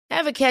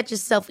Ever catch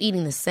yourself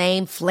eating the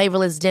same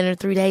flavorless dinner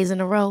 3 days in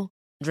a row?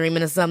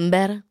 Dreaming of something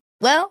better?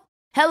 Well,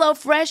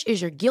 HelloFresh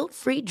is your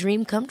guilt-free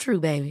dream come true,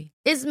 baby.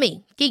 It's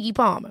me, Keke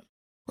Palmer.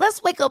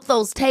 Let's wake up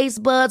those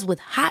taste buds with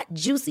hot,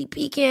 juicy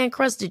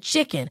pecan-crusted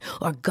chicken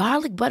or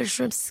garlic butter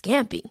shrimp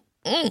scampi.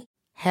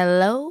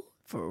 Hello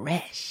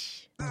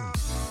Fresh.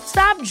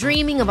 Stop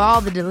dreaming of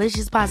all the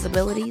delicious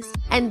possibilities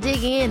and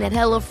dig in at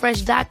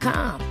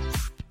HelloFresh.com.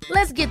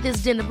 Let's get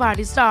this dinner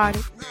party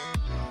started.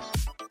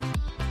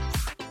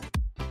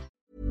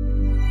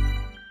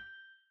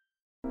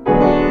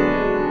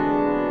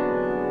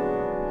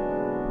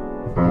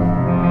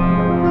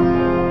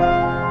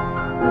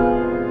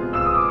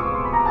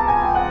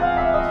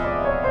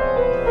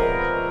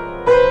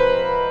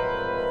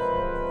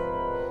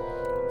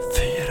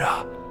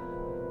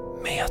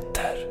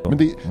 Men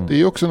det är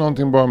ju också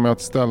någonting bara med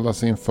att ställa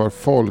sig inför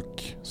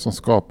folk som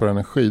skapar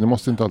energi. Det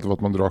måste inte alltid vara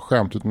att man drar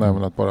skämt, utan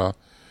även att bara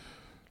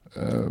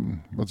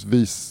att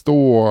vi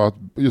att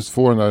just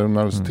få den där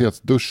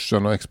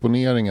nervositetsduschen och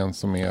exponeringen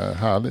som är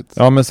härligt.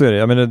 Ja, men så är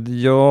det.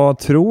 Jag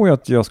tror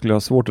att jag skulle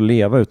ha svårt att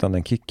leva utan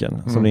den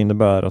kicken som det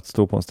innebär att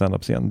stå på en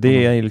stand-up-scen.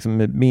 Det är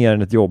liksom mer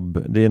än ett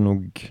jobb. Det är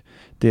nog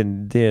det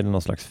är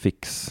någon slags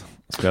fix,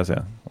 ska jag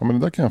säga. Ja, men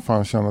det där kan jag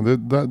fan känna.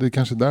 Det är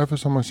kanske därför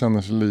som man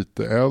känner sig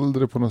lite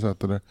äldre på något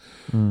sätt. Eller?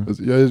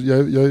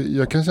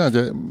 Jag kan känna att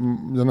jag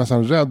är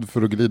nästan rädd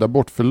för att glida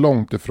bort för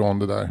långt ifrån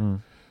det där.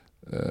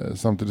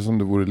 Samtidigt som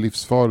det vore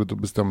livsfarligt att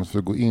bestämma sig för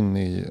att gå in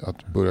i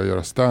att börja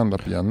göra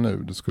stand-up igen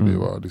nu. Det skulle ju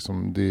vara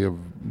liksom,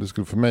 det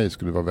skulle för mig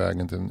skulle vara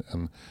vägen till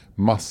en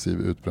massiv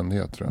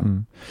utbrändhet, tror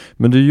jag.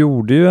 Men du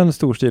gjorde ju en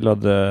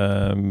storstilad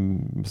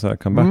så här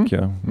comeback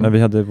när vi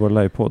hade vår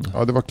livepodd.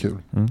 Ja, det var kul.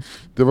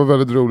 Det var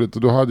väldigt roligt,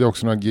 och då hade jag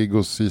också några gig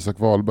hos Isak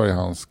Wahlberg i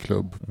hans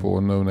klubb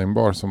på No Name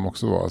Bar som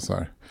också var så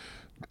här.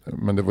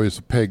 Men det var ju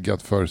så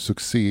peggat för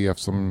succé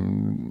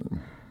eftersom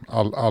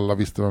alla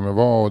visste vem jag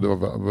var, och det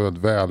var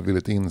väldigt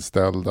välvilligt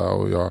inställda,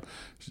 och jag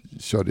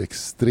körde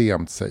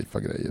extremt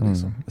safea grejer.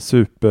 Liksom.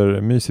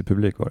 Supermysig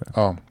publik var det.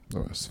 Ja, det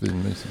var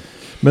svinmysigt.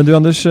 Men du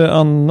Anders,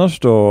 annars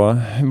då?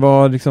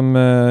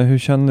 Hur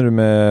känner du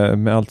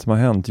med allt som har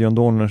hänt? John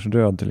Donners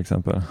död till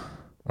exempel.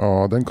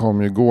 Ja, den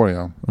kom ju igår,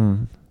 ja.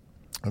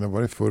 Eller var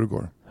det i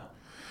förrgår?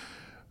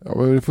 Ja,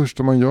 vad är det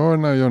första man gör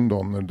när John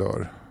Donner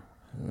dör?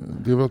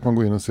 Det är väl att man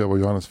går in och ser vad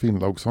Johannes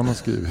Finnlaugsson har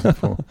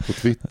skrivit på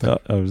Twitter.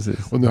 Ja,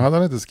 precis. Och nu hade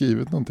han inte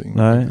skrivit någonting.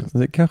 Nej,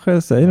 det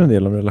kanske säger en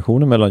del om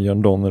relationen mellan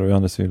John Donner och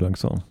Johannes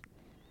Finnlaugsson.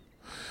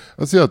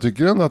 Alltså jag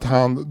tycker ändå att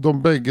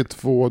de bägge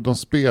två, de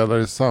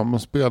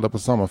spelar på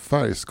samma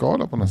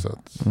färgskala på något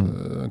sätt.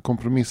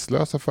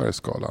 Kompromisslösa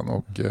färgskalan.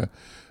 Och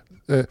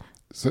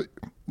så,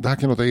 det här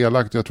kan låta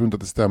elakt, jag tror inte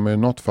att det stämmer i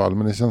något fall,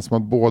 men det känns som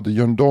att både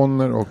John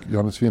Donner och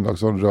Johannes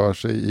Finnlaugsson rör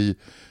sig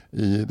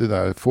i det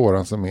där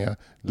fåran som är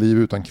liv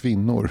utan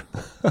kvinnor.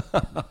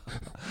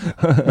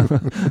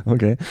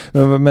 Okej.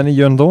 Men i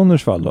John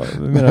Donners fall då?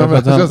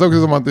 Det känns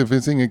också som att det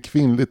finns ingen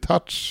kvinnlig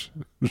touch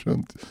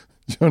runt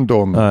John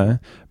Donner. Nej.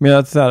 Men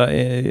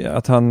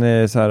att han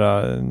är så här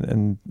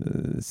en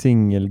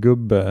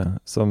singelgubbe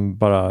som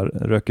bara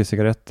röker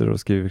cigaretter och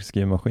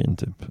skriver maskin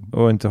typ.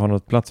 Och inte har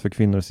något plats för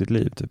kvinnor i sitt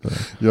liv typ.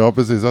 Ja,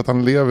 precis. Att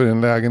han lever i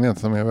en lägenhet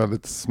som är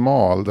väldigt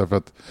smal, därför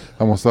att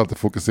han måste alltid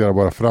fokusera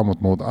bara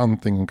framåt mot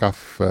antingen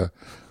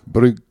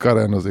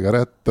kaffebryggaren och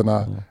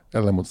cigaretterna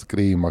eller mot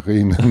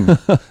skrivmaskinen,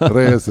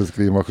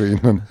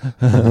 reseskrivmaskinen.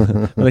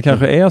 Men det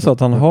kanske är så att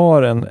han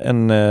har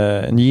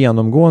en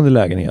genomgående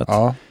lägenhet.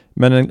 Ja.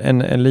 Men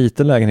en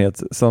liten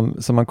lägenhet som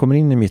man kommer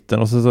in i mitten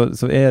och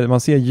så är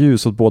man ser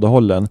ljus åt båda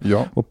hållen.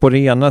 Ja. Och på den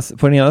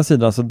ena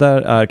sidan så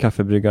där är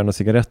kaffebryggaren och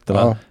cigaretterna.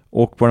 Ja.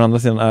 Och på den andra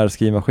sidan är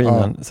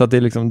skrivmaskinen. Ja. Så att det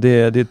är liksom det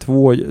är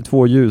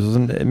två ljus, och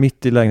sen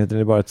mitt i lägenheten är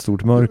det bara ett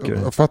stort mörker.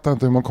 Jag fattar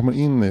inte hur man kommer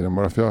in i den,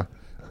 bara för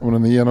om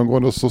den är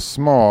genomgående och så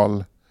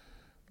smal,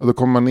 och då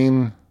kommer man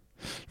in.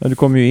 Ja, du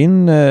kommer ju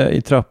in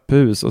i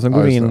trapphus och sen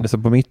går du in så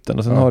på mitten,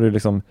 och sen har du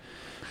liksom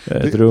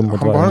ett rum.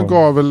 Han har en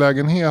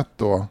gavellägenhet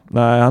då?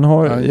 Nej, han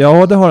har... Nej.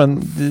 Ja, det har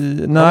en...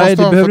 Nej,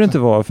 det behöver det inte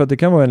vara. För att det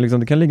kan vara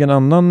det kan ligga en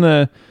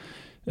annan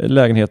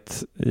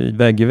lägenhet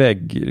vägg i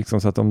vägg.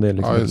 Liksom, så att om det är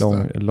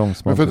liksom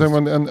långsmal. Men för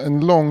att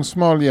en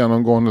långsmal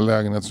genomgående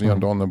lägenhet som John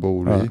Donner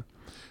bor i,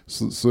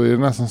 så är det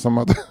nästan som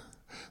att...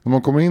 När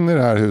man kommer in i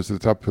det här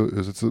huset,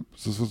 trapphuset,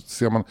 så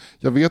ser man...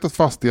 Jag vet att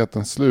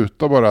fastigheten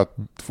slutar bara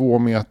 2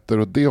 meter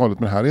åt det hållet,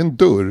 men här är en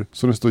dörr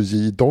som det står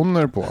J.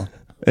 Donner på.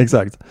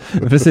 Exakt.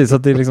 Precis,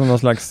 att det är liksom någon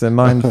slags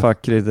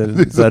mindfuck,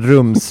 lite så här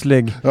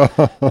rumslig.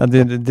 Det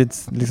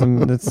är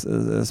liksom ett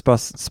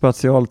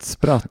spatialt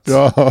spratt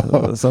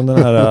som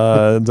den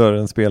här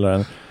dörren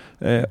spelar.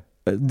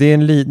 Det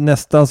är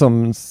nästan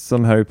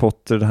som Harry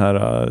Potter, den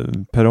här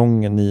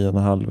perrongen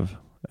 9,5.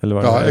 Eller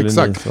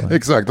vad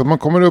exakt. Att man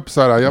kommer upp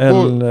så här.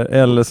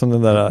 Eller som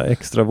den där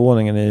extra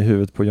våningen i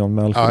huvudet på John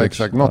Malkovich. Ja,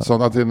 exakt. Något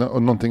sånt. Att det är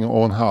någonting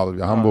och en halv.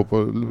 Ja, han bor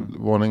på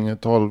våning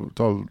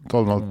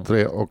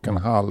 12,3 och en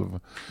halv.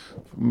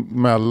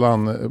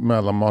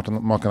 Mellan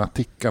makarna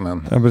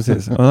Tikkanen. Ja,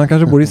 precis. Och han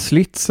kanske bor i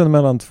slitsen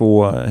mellan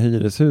 2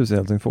 hyreshus i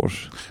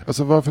Helsingfors.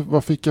 Alltså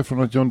vad fick jag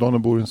från att John Donner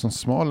bor i en sån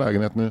smal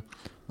lägenhet nu?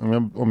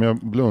 om jag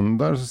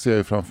blundar så ser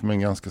jag framför mig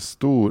en ganska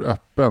stor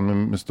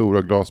öppen med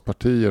stora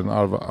glaspartier, en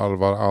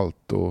Alvar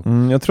Aalto.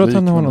 Jag tror att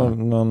han har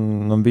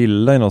någon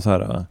villa i någon så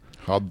här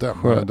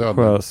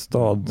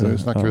sjöstad. Nu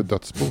snackar vi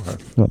dödsbo här.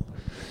 Ja.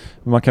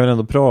 Man kan väl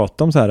ändå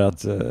prata om så här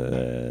att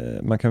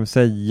man kan väl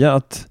säga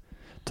att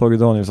Tage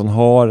Danielsson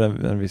har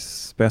en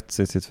viss spets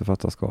i sitt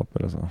författarskap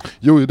eller så.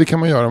 Jo, det kan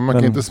man göra, men man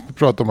kan inte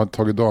prata om att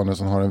Tage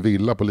Danielsson har en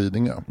villa på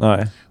Lidingö.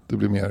 Nej. Det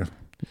blir mer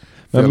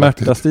men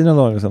Märta-Stina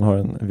Danielsson har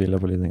en villa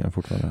på Lidingö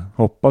fortfarande.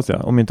 Hoppas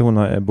jag. Om inte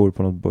hon bor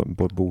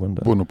på ett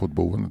boende. Bor nog på ett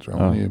boende tror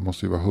jag. Hon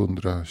måste ju vara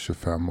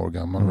 125 år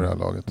gammal med det här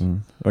laget.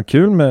 Det var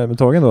kul med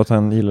Tage då att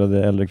han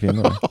gillade äldre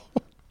kvinnor.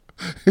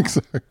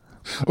 Exakt.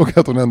 Och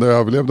att hon ändå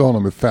överlevde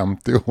honom i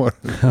 50 år.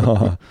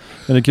 Ja,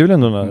 men det är kul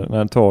ändå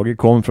när Tage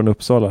kom från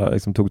Uppsala,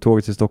 liksom tog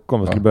tåget till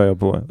Stockholm och skulle börja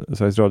på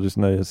Sveriges Radios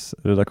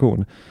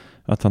nöjesredaktion.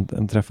 Att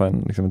han träffade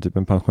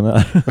en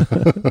pensionär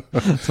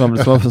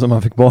som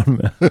han fick barn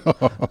med.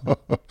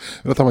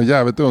 Att han var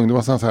jävligt ung. Det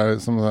var så här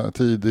som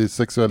tidig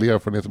sexuell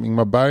erfarenhet som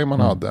Ingmar Bergman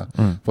hade.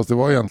 Fast det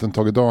var egentligen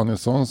Tage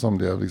Danielsson som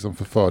blev liksom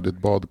förförd i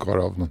ett badkar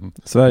av någon.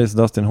 Sveriges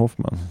Dustin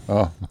Hoffman.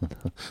 Ja.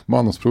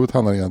 Manusprovet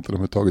handlar egentligen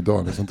om hur Tage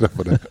Danielsson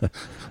träffade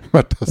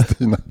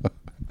Märta-Stina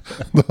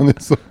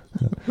Danielsson.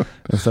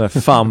 En sån där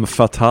femme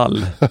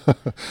fatale.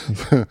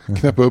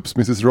 Knäppa upp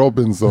Mrs.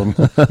 Robinson.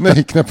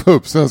 Nej, knäppa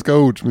upp Svenska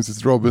Ords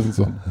Mrs.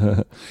 Robinson.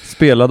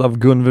 Spelad av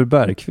Gunvor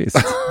Bergqvist.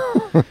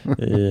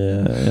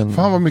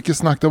 Fan vad mycket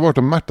snack det har varit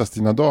om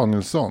Märta-Stina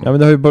Danielsson. Ja,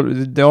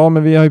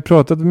 men vi har ju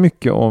pratat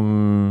mycket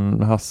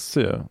om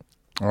Hasse.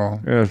 Ja.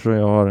 Jag tror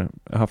jag har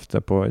haft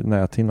det på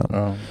näthinnan.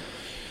 Ja.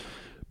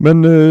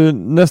 Men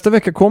nästa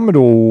vecka kommer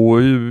då,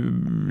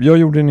 jag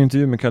gjorde en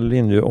intervju med Kalle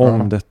Lindby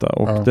om detta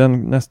och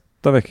den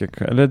nästa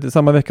vecka, eller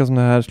samma vecka som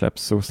det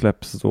här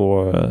släpps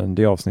då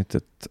det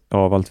avsnittet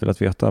av Allt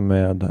velat veta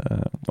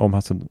om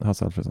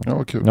Hasse Alfredson. Ja,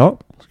 vad kul. Ja.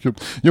 Kul.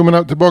 Jo,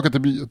 men tillbaka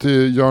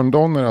till Jörn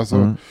Donner,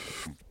 alltså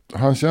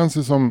han känns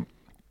ju som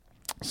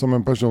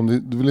en person,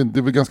 det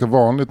är väl ganska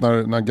vanligt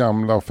när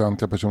gamla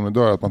offentliga personer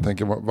dör att man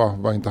tänker,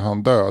 var inte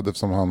han död,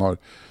 eftersom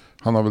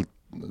han har väl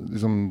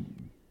liksom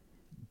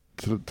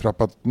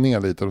trappat ner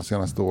lite de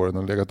senaste åren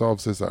och legat av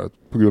sig så här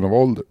på grund av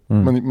ålder.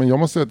 Men jag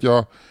måste säga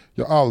att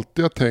jag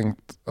alltid har tänkt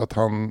att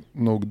han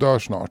nog dör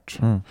snart.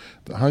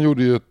 Han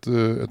gjorde ju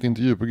ett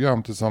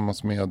intervjuprogram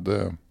tillsammans med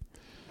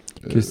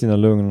Kristina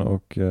Lugn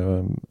och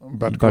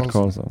Bert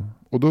Karlsson.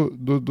 Och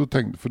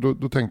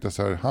då tänkte jag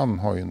så här, han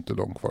har ju inte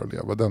långt kvar att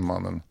leva, den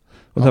mannen.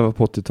 Och det här var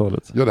på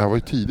 80-talet. Ja, det här var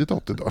ju tidigt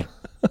 80-tal.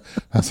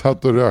 Han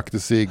satt och rökte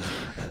sig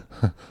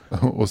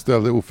och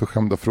ställde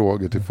oförskämda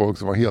frågor till folk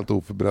som var helt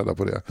oförberedda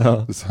på det.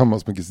 Ja.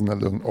 Tillsammans med Kristina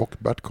Lugn och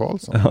Bert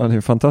Karlsson. Ja, det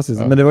är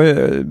fantastiskt. Ja. Men det var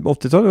ju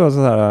 80-talet var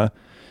så här.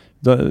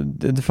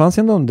 Det fanns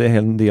ändå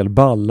en del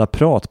balla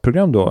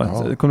pratprogram då.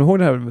 Ja. Kommer du ihåg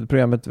det här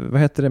programmet?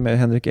 Vad hette det med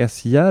Henrik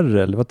S.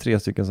 Järrel? Det var 3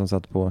 stycken som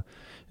satt på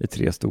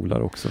 3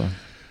 stolar också.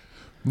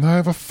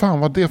 Nej, vad fan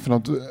var det för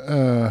något?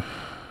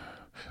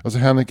 Alltså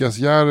Henrik S.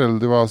 Järrel,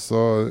 det var alltså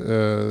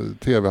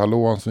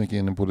TV-hallån som gick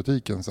in i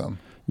politiken sen.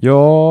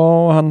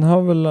 Ja, han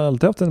har väl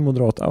alltid haft en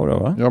moderat aura,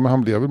 va? Ja, men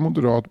han blev väl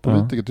moderat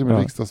politiker, till och med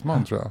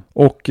riksdagsman tror jag.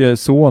 Och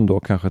son då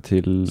kanske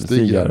till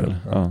Stig Järrel.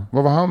 Ja.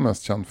 Vad var han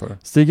mest känd för?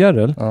 Stig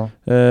Järrel? Ja.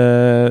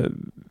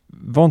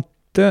 Var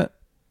inte,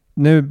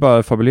 nu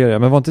bara fabulerar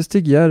jag, men var inte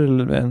Stig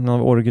Järrel en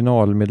av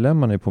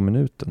originalmedlemmarna På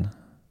minuten?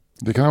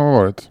 Det kan ha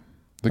varit.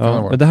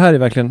 Men det här är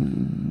verkligen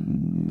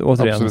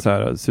återigen absolut. Så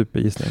här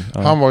supergissning.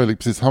 Ja. Han var ju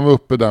han var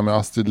uppe där med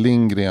Astrid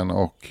Lindgren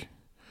och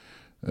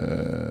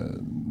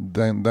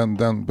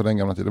den på den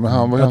gamla tiden. Men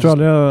han var jag tror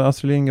aldrig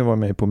Astrid Lindgren var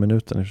med På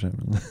minuten i sig.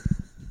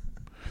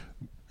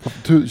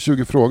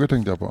 20 frågor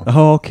tänkte jag på.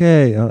 Ja,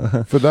 okej. Ja.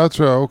 För där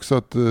tror jag också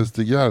att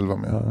Stig Järrel var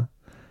med. Ja.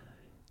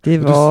 Det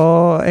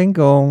var en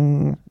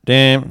gång.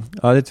 Ja,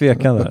 det är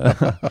tvekande.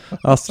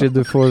 Astrid,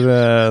 du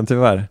får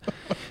tyvärr.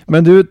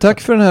 Men du,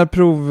 tack för den här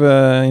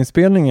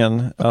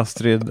provinspelningen,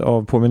 Astrid,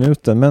 av På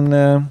minuten. Men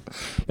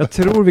jag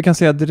tror vi kan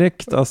säga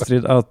direkt,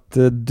 Astrid, att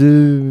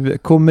du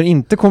kommer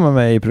inte komma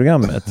med i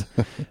programmet.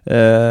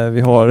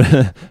 Vi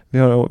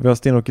har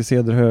Sten-Åke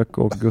Cederhök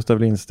och Gustav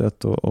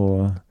Lindstedt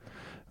och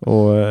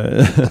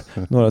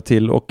några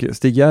till och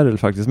Stig Järrel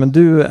faktiskt, men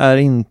du är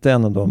inte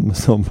en av dem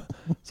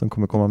som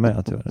kommer komma med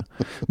att göra det.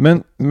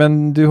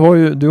 Men du har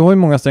ju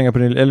många strängar på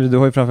din, eller du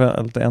har ju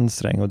framförallt en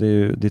sträng och det är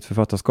ju ditt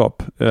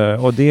författarskap.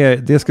 Och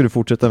det ska du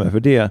fortsätta med, för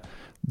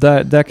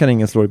där kan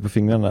ingen slå dig på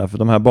fingrarna, för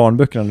de här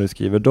barnböckerna du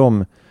skriver,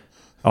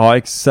 ja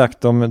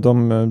exakt, de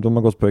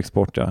har gått på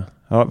export, ja.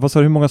 Ja, vad sa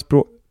du, hur många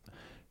språk?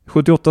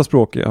 78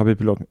 språk har vi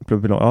pilot.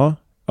 Ja.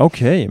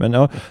 Okej,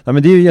 men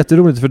men det är ju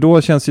jätteroligt, för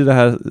då känns ju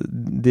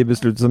det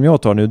beslutet som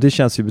jag tar nu, det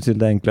känns ju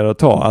betydligt enklare att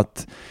ta,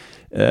 att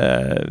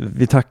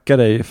vi tackar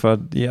dig för att,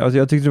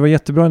 jag tyckte det var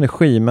jättebra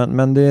energi,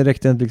 men det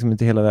räckte liksom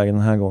inte hela vägen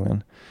den här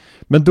gången.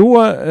 Men då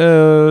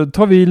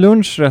tar vi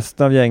lunch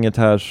resten av gänget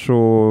här,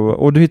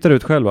 och du hittar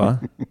ut själv, va?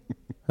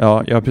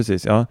 Ja,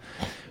 precis, ja.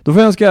 Då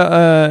får jag önska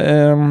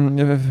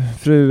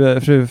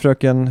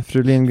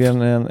fru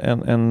Lindgren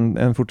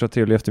en fortsatt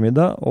trevlig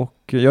eftermiddag,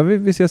 och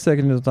vi ses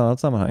säkert i något annat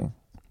sammanhang.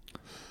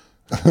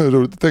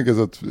 Roligt att tänka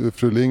sig att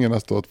fru Lindgren har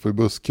stått på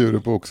busskurer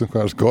på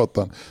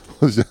Oxenstiernsgatan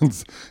och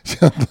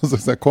känt en sån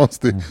här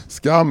konstig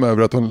skam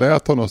över att hon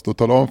lät honom stå och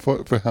tala om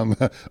för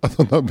henne att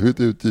hon har blivit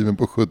utgiven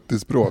på 70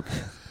 språk.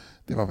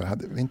 Det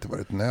hade väl inte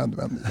varit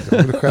nödvändigt. Jag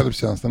hade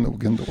självkänslan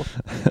nog ändå.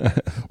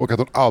 Och att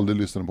hon aldrig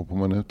lyssnade på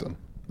minuten.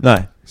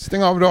 Nej.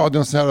 Stäng av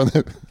radion så här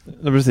nu.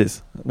 Ja,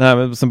 precis. Nej,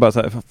 men som bara så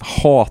här,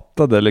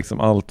 hatade liksom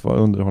allt vad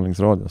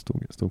underhållningsradio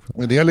stod för.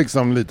 Men det är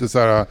liksom lite så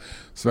här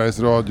Sveriges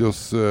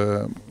Radios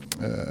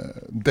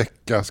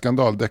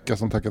skandaldecka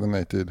som tackade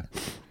nej till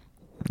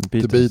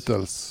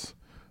Beatles.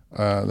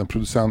 Den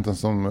producenten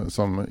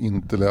som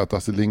inte lät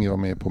Astrid Lindgren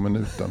vara med på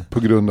minuten på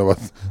grund av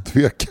att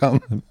tvekan.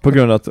 På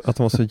grund av att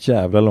hon var så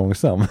jävla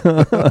långsam.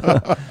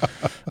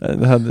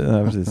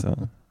 Nej, precis. Ja.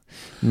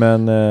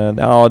 Men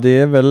ja, det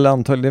är väl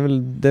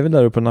antagligen det är väl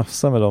där uppe och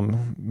nafsa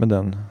med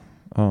den.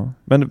 Ja.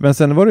 Men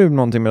sen var det ju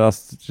någonting med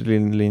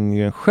Astrid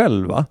Lindgren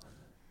själv, va?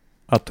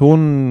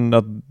 Om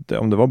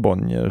det var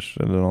Bonniers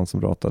eller någon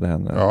som ratade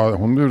henne. Ja,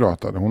 hon blev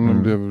ratad.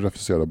 Hon blev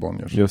refuserad av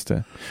Bonniers. Just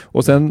det.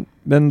 Och sen,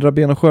 men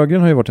Rabén och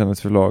Sjögren har ju varit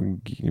hennes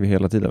förlag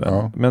hela tiden.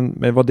 Ja.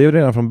 Men var det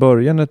redan från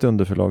början ett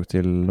underförlag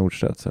till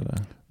Norstedts,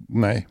 eller?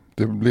 Nej,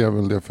 det blev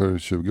väl det för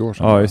 20 år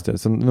sedan. Ja, just det.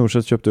 Så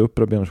Norstedts köpte upp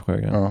Rabén och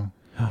Sjögren. Ja.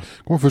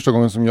 Kom första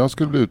gången som jag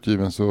skulle bli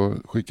utgiven så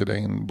skickade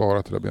jag in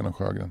bara till Rabén och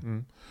Sjögren.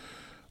 Mm.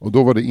 Och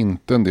då var det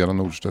inte en del av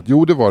Norstedt.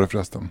 Jo, det var det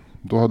förresten.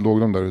 Då låg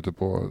de där ute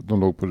de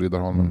låg på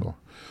Riddarholmen då.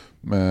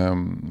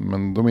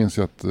 Men de minns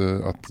ju att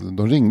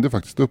de ringde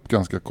faktiskt upp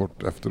ganska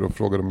kort efter och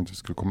frågade om inte vi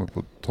skulle komma upp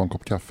och ta en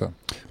kopp kaffe.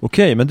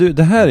 Okej, men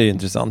det här är ju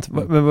intressant.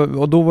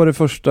 Och då var det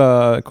första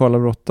Karla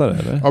Brottare,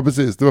 eller? Ja,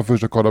 precis. Det var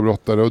första Karla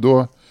Brottare. Och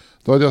då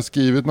hade jag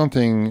skrivit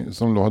någonting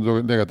som då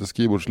hade legat i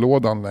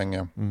skrivbordslådan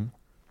länge. Mm.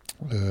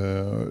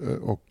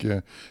 Och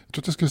jag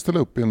tror att jag skulle ställa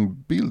upp i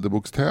en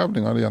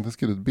bilderbokstävling. Jag hade egentligen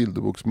skrivit ett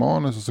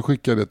bilderboksmanus och så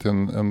skickade jag det till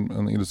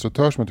en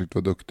illustratör som jag tyckte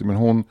var duktig, men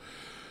hon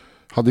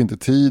hade inte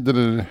tid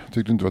eller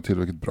tyckte inte var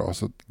tillräckligt bra.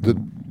 Så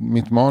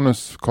mitt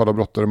manus, Karla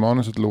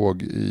Brottare-manuset,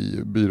 låg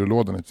i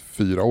byrålådan i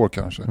 4 år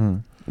kanske.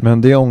 Mm.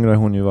 Men det ångrar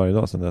hon ju varje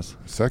dag sedan dess.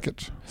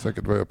 Säkert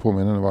var jag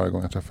påminner henne varje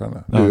gång jag träffar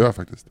henne. Det gör jag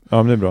faktiskt. Ja,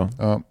 men det är bra.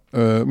 Ja.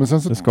 Men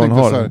sen så det ska hon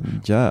ha, så här,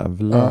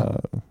 jävla...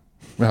 Ja.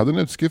 Men jag hade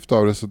en utskrift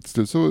av det så till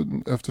slut så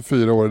efter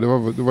 4 år,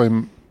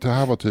 det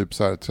här var typ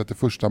så här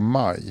 31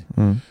 maj,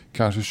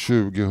 kanske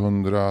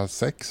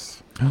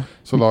 2006,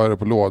 så la jag det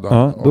på lådan.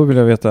 Ja, då vill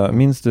jag veta,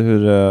 minns du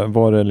hur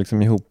var det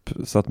liksom ihop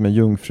satt med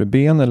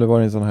jungfruben, eller var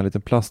det en sån här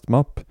liten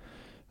plastmapp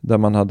där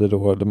man hade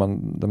då,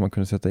 där man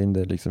kunde sätta in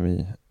det liksom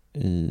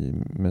i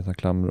med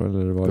klamror,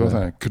 eller var det var så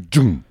här,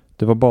 kudum.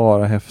 Det var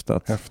bara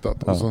häftat.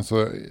 Ja. Och sen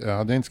så jag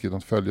hade inte skrivit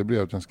något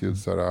följebrev, utan skrivit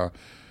så här.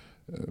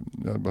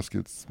 Jag hade bara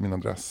skrivit min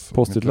adress.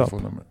 Post-it-lapp?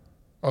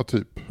 Ja,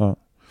 typ. Ja.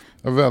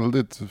 Jag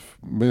väldigt,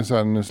 så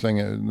här, nu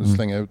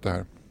slänger jag ut det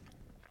här.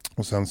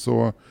 Och sen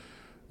så,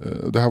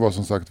 det här var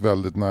som sagt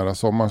väldigt nära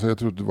sommar, så jag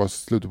tror att det var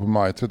slutet på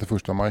maj,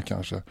 31 maj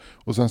kanske.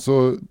 Och sen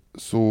så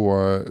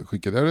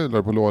skickade jag det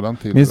där på lådan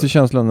till... Minns du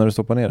känslan när du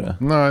stoppade ner det?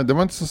 Nej, det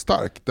var inte så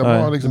starkt. Det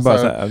var liksom bara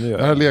så här,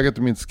 det här legat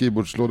i min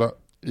skrivbordslåda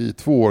i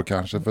 2 år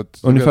kanske. För att,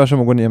 ungefär som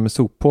att gå ner med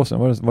soppåsen,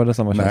 var det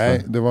samma känsla?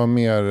 Nej, det var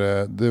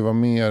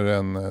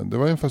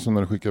ungefär som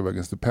när du skickade iväg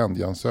en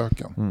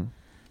stipendieansökan. Mm.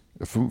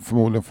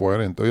 Förmodligen får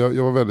jag det inte. Och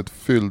jag var väldigt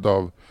fylld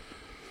av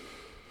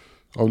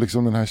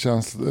liksom den här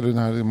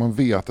känslan, man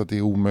vet att det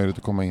är omöjligt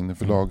att komma in i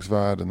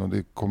förlagsvärlden och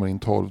det kommer in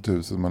 12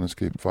 000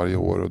 manuskript varje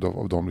år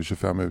och av dem blir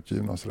 25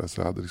 utgivna. Så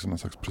jag hade liksom en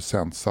slags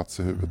procentsats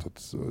i huvudet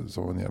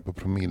som var nere på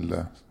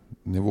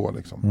promille-nivå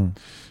liksom. Mm.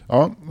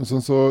 Ja, och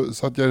sen så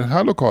satt jag i den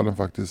här lokalen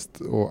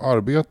faktiskt och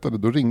arbetade.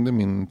 Då ringde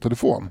min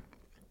telefon.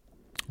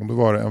 Och då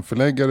var det en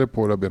förläggare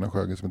på Rabén och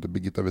Sjögren som heter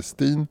Birgitta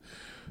Westin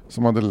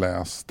som hade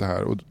läst det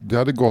här. Och det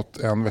hade gått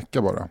 1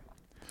 vecka bara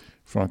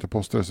från att jag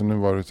postade, så nu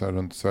var det så här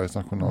runt Sveriges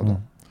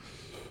nationaldag.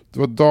 Det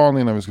var dagen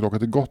innan vi skulle åka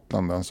till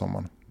Gotland den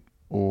sommaren.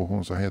 Och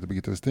hon sa, hej, jag heter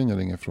Birgitta Westin, jag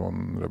ringer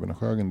från Rabén och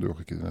Sjögren, du har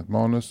skickat in ett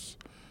manus.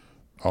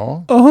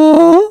 Ja.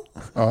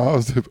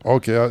 Ja, typ,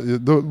 okej.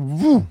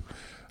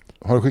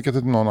 Har du skickat det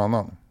till någon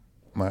annan?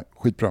 Nej,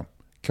 skitbra.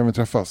 Kan vi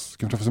träffas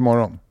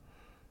imorgon?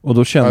 Och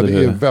då kände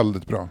det är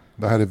väldigt bra.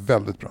 Det här är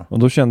väldigt bra. Och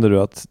då kände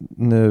du att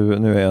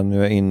nu är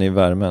jag inne i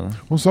värmen.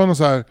 Hon sa nog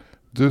så här,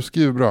 du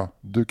skriver bra,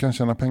 du kan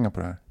tjäna pengar på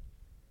det här.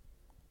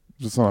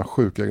 Sådana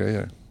sjuka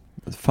grejer.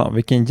 Fan,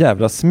 vilken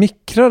jävla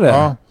smickrare.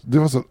 Ja, det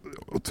var så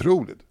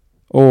otroligt.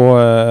 Och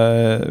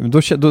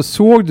då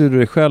såg du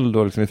dig själv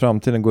då liksom i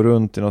framtiden gå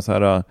runt i någon så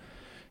här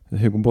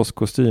Hugo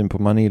Boss-kostym på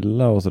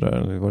Manila och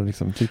sådär. Vad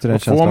liksom,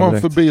 vad får man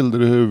direkt för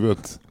bilder i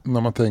huvudet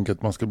när man tänker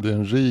att man ska bli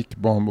en rik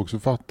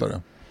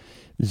barnboksförfattare?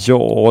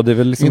 Ja, det är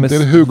väl liksom... Inte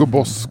en Hugo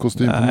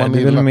Boss-kostym på Manila.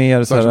 Det är väl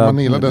mer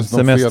såhär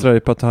semestrar i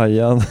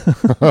Pattaya.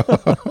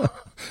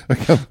 Jag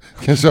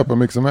kan köpa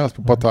mycket som helst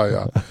på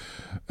Pattaya.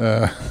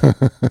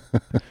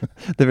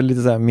 Det är väl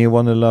lite såhär Me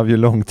wanna love you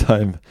long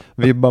time.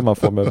 Vibbar man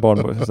får med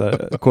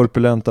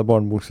korpulenta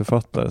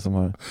barnboksförfattare som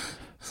har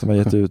Som har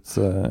gett ut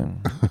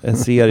en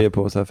serie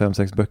på så här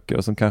 5-6 böcker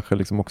och som kanske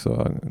liksom också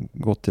har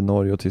gått till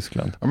Norge och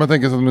Tyskland. Ja, men jag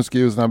tänker så att nu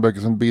skriver sådana här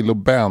böcker som Bill och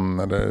Ben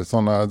eller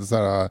sådana så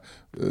här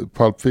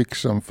Pulp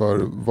Fiction för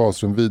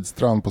Wahlström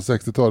Widstrand på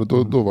 60-talet.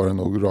 Då var det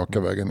nog raka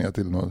vägen ner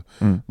till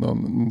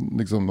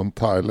någon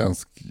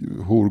thailändsk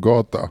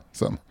horgata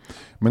sen.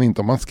 Men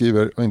inte om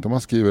man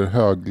skriver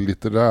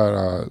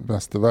höglitterära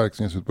mästerverk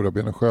som ges ut på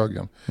Rödben och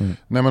Sjögren.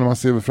 Nej, men man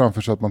ser väl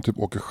framför sig att man typ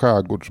åker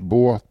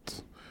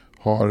skärgårdsbåt,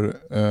 har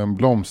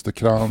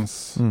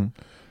blomsterkrans,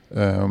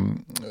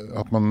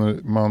 att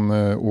man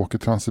åker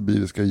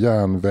Transsibiriska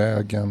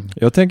järnvägen.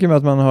 Jag tänker mig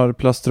att man har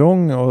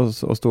plastrong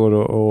och står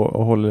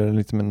och håller en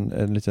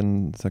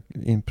liten så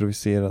här,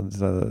 improviserad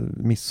så här,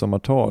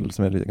 midsommartal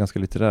som är ganska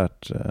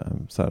litterärt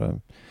så här,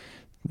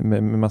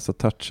 med massa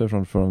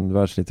toucher från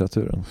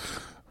världslitteraturen.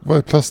 Vad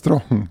är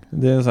plastrong?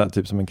 Det är så här,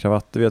 typ som en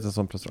kravatt. Du vet en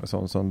sån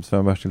plastrong som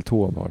Sven-Bertil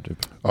Taube har typ.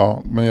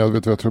 Ja, men jag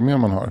vet vad jag tror mer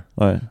man har.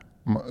 Nej.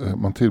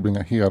 Man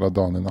tillbringar hela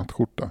dagen i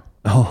nattskjorta.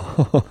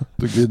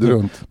 Du glider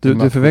runt.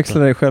 Du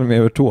förväxlar dig själv med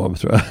Evert Taube,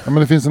 tror jag. Ja,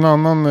 men det finns en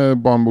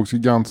annan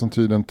barnboksgigant som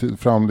tydligen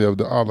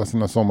framlevde alla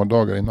sina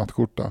sommardagar i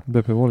nattskjorta.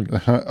 BP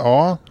Wolger.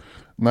 Ja,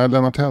 nej,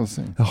 Lennart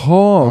Hellsing.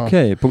 Jaha,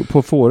 okej.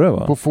 På Fårö,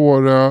 va? På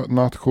Fårö,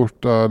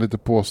 nattskjorta, lite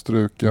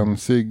påstruken.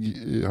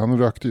 Han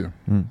rökte ju.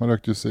 Han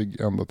rökte ju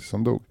cigg ända tills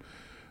han dog.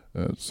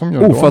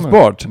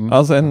 Ofattbart.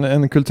 Alltså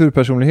en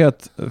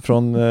kulturpersonlighet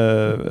från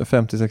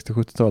 50, 60,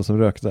 70-tal som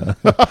rökte.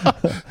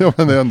 Ja,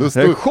 men det är ändå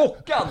Jag är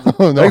chockad!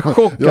 Jag är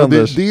chockad,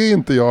 det är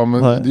inte jag,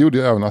 men det gjorde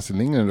ju även Astrid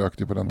Lindgren,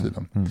 rökte på den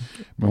tiden.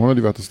 Men hon hade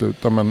ju varit att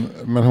sluta. Men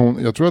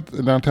jag tror att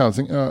Lennart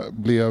Hellsing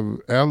blev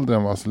äldre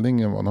än vad Astrid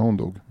Lindgren var när hon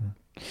dog.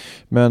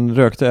 Men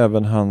rökte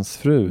även hans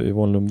fru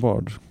Yvonne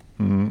Lombard?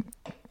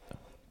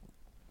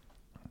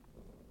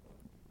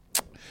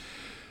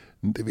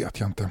 Det vet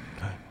jag inte.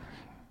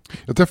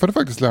 Jag träffade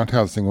faktiskt Lennart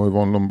Hellsing och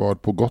Yvonne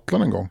Lombard på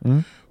Gotland en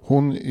gång.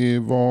 Hon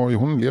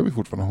lever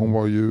fortfarande. Hon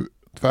var ju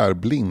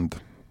tvärblind.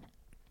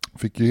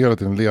 Fick ju hela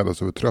tiden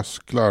ledas över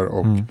trösklar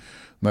och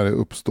när det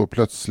uppstår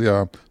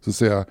plötsliga, så att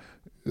säga,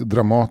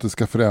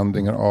 dramatiska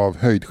förändringar av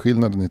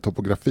höjdskillnaden i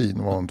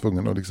topografin var hon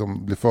tvungen att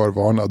liksom bli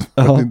förvarnad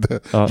för att inte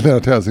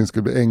Lennart Hellsing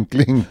skulle bli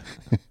enkling.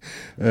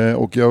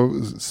 Och jag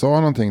sa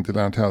någonting till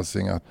Lennart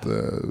Hellsing att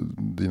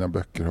dina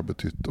böcker har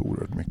betytt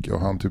oerhört mycket, och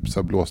han typ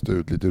så blåste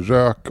ut lite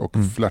rök och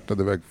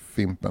flärtade iväg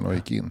fimpen och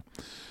gick in.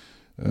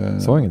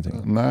 Sa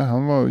ingenting? Nej,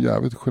 han var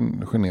jävligt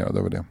generad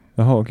över det.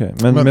 Jaha, okej.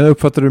 Men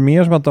uppfattade du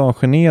mer som att han var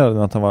generad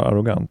än att han var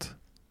arrogant?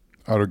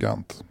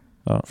 Arrogant.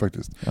 Ja.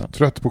 Faktiskt. Ja.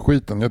 Trött på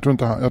skiten. Jag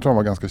tror han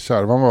var ganska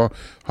kärv.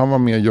 Han var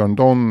mer Jörn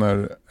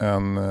Donner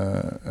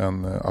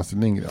än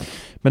Astrid Lindgren.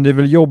 Men det är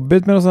väl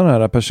jobbigt med sådana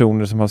här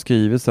personer som har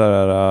skrivit så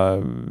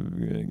här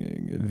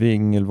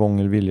vingel,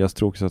 vångel, viljas,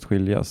 tråkigt att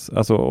skiljas.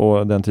 Alltså,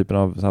 och den typen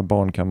av så här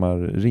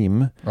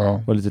barnkammarrim.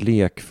 Ja. Och lite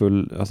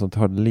lekfull, alltså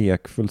har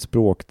lekfull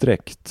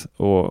språkdräkt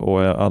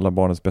och är alla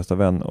barnens bästa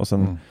vän. Och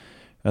sen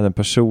den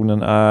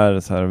personen är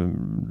så här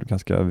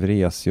ganska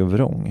vresig och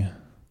vrång.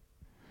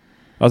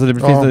 Alltså det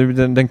finns,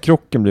 den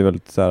krocken blir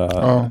väldigt så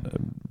här,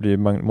 blir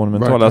monumental.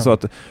 Verkligen. Alltså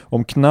att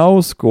om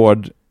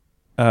Knausgård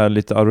är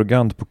lite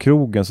arrogant på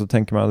krogen så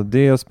tänker man att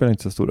det spelar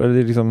inte så stor. Eller det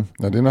är liksom...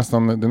 Ja, det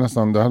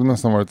hade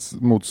nästan varit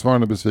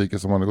motsvarande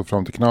besvikelse om man hade gått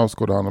fram till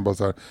Knausgård och han hade bara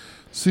så här: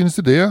 syns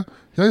det det?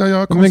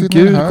 Ja, kom men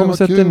gud, här, kom och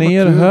sätt dig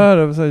ner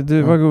här.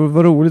 Du,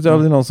 vad roligt, det är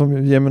aldrig någon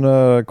som ger mig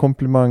några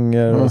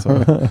komplimanger. Och så.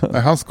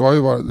 Nej,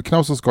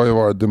 Knausgård ska ju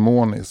vara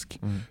demonisk.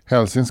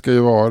 Hellsing ska ju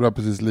vara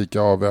precis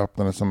lika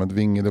avväpnande som ett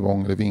vingel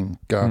eller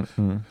vinka.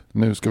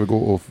 Nu ska vi gå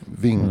och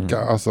vinka.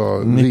 Alltså,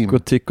 Nico,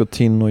 Tick och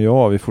Tin och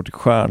jag, vi får till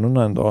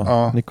stjärnorna en dag.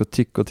 Ja. Nico,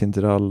 Tick och Tin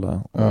till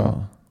alla.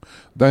 Ja.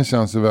 Den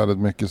känns ju väldigt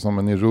mycket som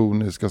en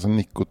ironisk, alltså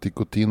Nico, Tick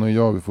och Tin och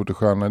jag, vi får till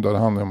stjärnorna idag. Det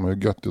handlar om hur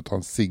gött det är att ta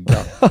en cigga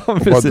och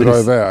bara dra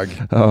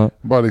iväg. Ja.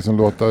 Bara liksom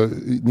låta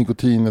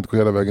nikotinet gå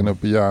hela vägen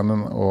upp i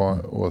hjärnan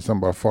och sen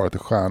bara fara till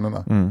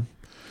stjärnorna.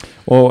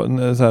 Och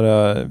så här,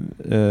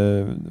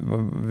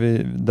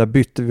 där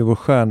bytte vi vår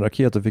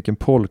stjärnraket och fick en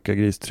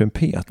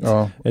polkagris-trumpet.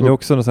 Ja. Är det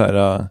också så här,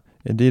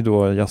 är det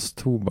då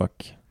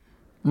jazztobak?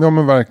 Ja,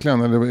 men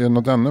verkligen. Eller är det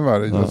något ännu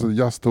värre? Ja. Alltså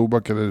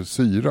jazztobak eller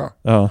syra.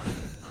 Ja.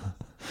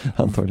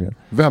 Antagligen.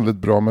 Väldigt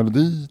bra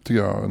melodi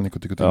tycker jag,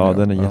 Nikotin. Ja,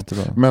 den är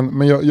jättebra.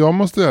 Men jag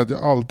måste säga att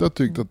jag alltid har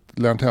tyckt att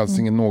Lennart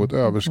Hellsing är något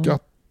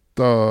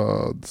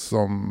överskattad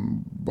som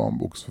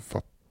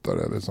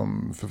barnboksförfattare eller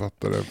som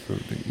författare.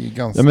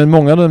 Ja, men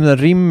många av de där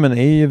rimmen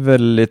är ju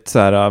väldigt så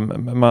här,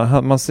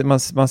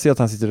 man ser att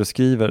han sitter och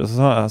skriver och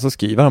så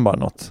skriver han bara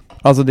något.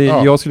 Alltså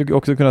jag skulle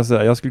också kunna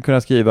säga, jag skulle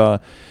kunna skriva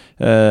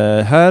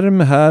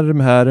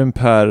härm,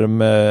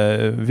 perm,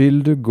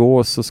 vill du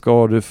gå så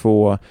ska du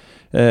få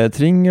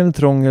tringel,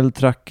 trångel,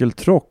 trackel,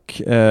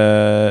 trock.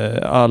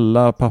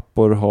 Alla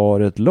pappor har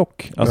ett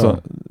lock. Alltså,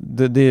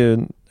 det är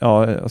ju,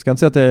 jag ska inte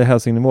säga att det är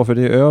Hellsing-nivå, för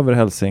det är över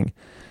Hellsing.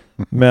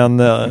 Men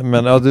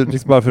ja, det är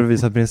liksom bara för att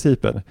visa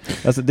principen.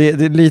 Alltså det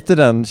är lite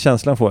den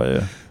känslan får jag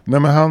ju. Nej,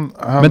 men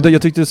men då,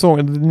 jag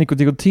tyckte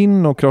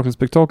Nikotin och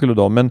Krakelspektakel och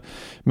dem,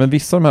 men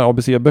vissa av de här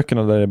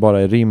ABC-böckerna där det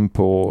bara är rim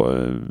på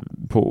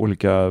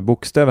olika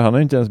bokstäver, han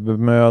har inte ens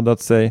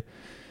bemödat sig.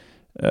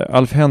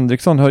 Alf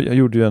Henriksson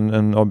gjorde ju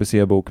en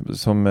ABC-bok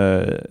som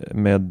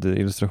med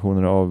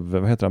illustrationer av,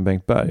 vad heter han,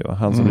 Bengt Berg, va?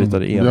 Han som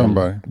ritade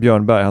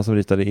Björn Berg, han som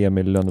ritade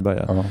Emil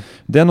Lönneberga. Ja.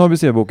 Den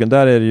ABC-boken,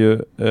 där är det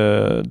ju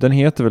den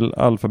heter väl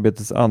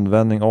Alfabetets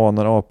användning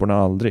anar aporna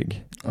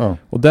aldrig. Ja.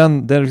 Och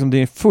den liksom,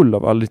 det är full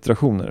av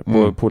allitterationer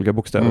på olika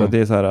bokstäver. Det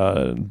är så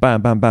här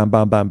bam bam bam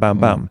bam bam bam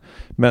bam.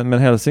 Men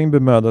Helsing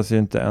bemödas ju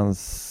inte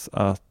ens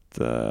att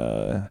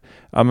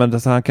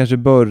alltså han kanske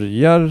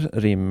börjar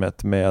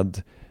rimmet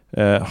med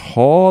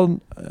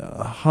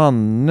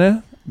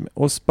Hanne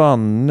och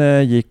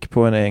Spanne gick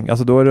på en äng.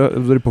 Alltså då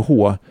är det på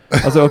H.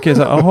 Alltså okej,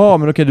 så aha,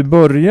 men okej, du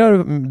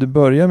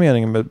börjar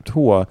meningen med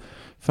H.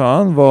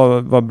 Fan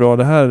vad bra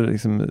det här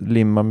liksom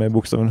limmar med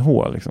bokstaven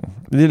H liksom.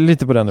 Det är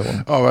lite på den nivån.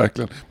 Ja,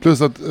 verkligen.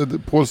 Plus att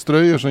Paul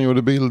Ströyer som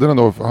gjorde bilderna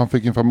då, han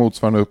fick ungefär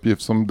motsvarande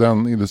uppgift som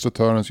den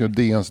illustratören som gör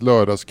DNs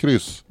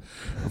lördagskryss.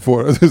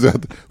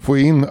 Att få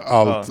in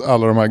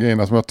alla de här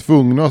grejerna som var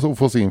tvungna att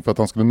få in för att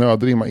han skulle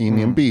nödrimma in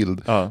i en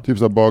bild. Typ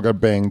så Bagar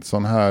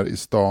Bengtsson här i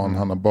stan,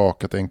 han har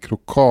bakat en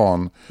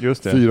krokan,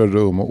 4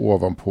 rum och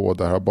ovanpå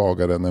där har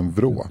bagaren en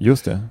vrå.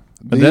 Just det.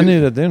 Men den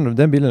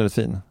bilden är rätt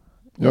fin.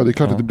 Ja, det är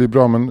klart att det blir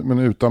bra, men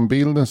utan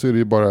bilden så är det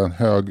ju bara en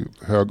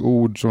hög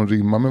ord som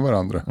rimmar med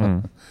varandra.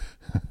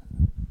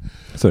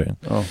 Sorry.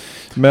 Ja.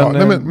 Men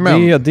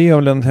det är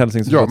väl en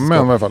Helsings. Ja, men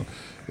i alla fall.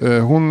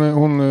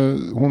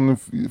 Hon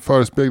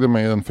förespeglade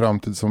mig en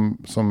framtid som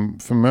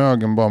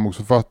förmögen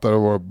barnboksförfattare,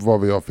 och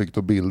vad jag fick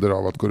då bilder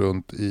av att gå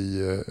runt i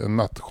en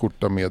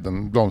nattskjorta med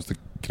en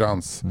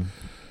blomsterkrans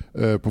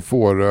på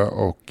Fårö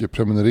och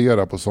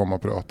prenumerera på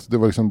Sommarprat. Det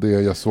var liksom det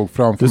jag såg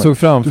framför mig. Du såg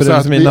framför dig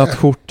liksom i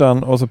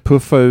nattskjortan och så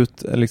puffa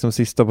ut liksom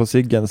sista på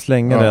ciggen,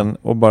 slänga den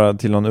och bara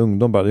till någon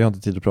ungdom bara, jag har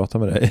inte tid att prata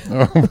med dig.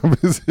 Ja,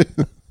 precis.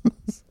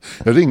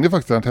 Jag ringde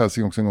faktiskt till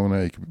Helsing också en gång när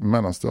jag gick i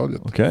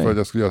mellanstadiet för att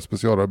jag skulle göra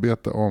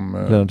specialarbete om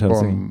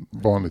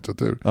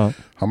barnlitteratur. Ja.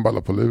 Han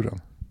ballade på luren.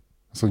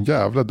 Sån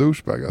jävla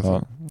douchebag alltså.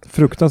 Ja.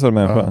 Fruktansvärd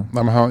människa.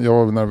 Nej, men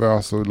jag var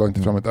nervös och la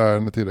inte fram ett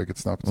ärende tillräckligt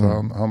snabbt.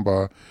 Så han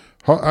bara,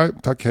 nej,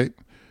 tack, hej.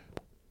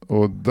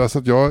 Och där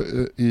satt jag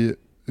i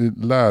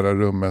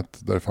lärarrummet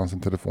där det fanns en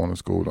telefon i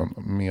skolan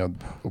med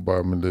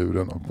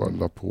luren och bara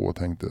la på och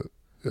tänkte,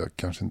 jag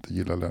kanske inte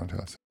gillar läraren till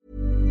Helsing.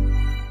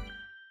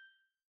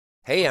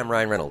 Hey, I'm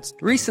Ryan Reynolds.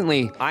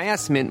 Recently, I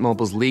asked Mint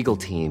Mobile's legal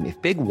team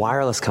if big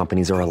wireless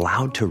companies are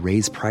allowed to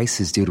raise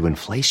prices due to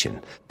inflation.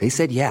 They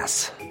said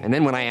yes. And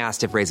then when I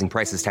asked if raising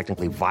prices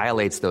technically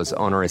violates those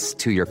onerous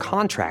 2-year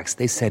contracts,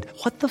 they said,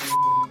 what the f***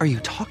 are you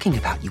talking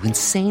about, you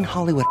insane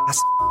Hollywood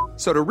ass?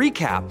 So to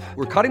recap,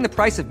 we're cutting the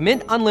price of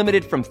Mint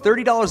Unlimited from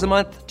 $30 a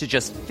month to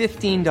just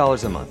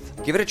 $15 a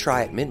month. Give it a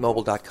try at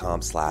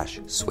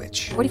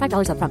mintmobile.com/switch.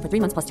 $45 up front for 3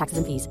 months plus taxes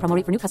and fees. Promo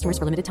rate for new customers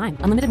for limited time.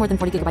 Unlimited more than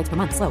 40 gigabytes per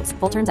month. Slows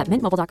full terms at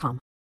mintmobile.com.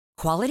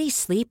 Quality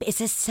sleep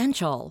is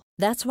essential.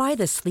 That's why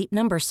the Sleep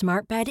Number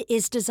Smart Bed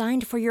is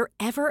designed for your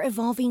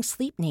ever-evolving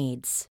sleep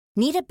needs.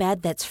 Need a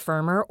bed that's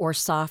firmer or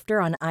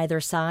softer on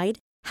either side?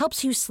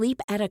 Helps you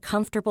sleep at a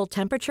comfortable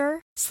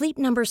temperature? Sleep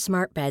Number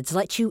Smart Beds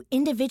let you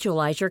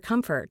individualize your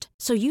comfort,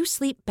 so you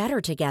sleep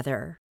better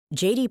together.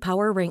 J.D.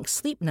 Power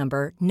ranks Sleep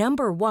Number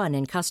 #1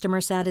 in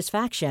customer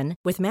satisfaction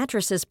with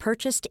mattresses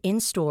purchased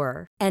in-store.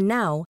 And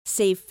now,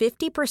 save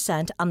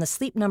 50% on the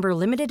Sleep Number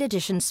Limited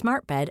Edition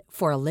Smart Bed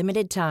for a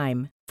limited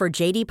time.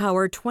 For J.D.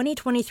 Power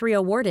 2023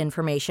 award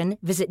information,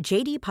 visit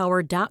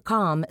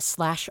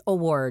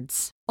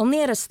jdpower.com/awards.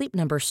 Only at a Sleep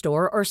Number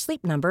store or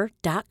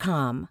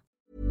sleepnumber.com.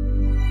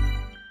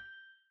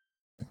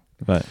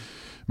 Nej.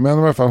 Men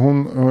i alla fall,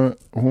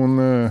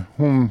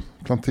 hon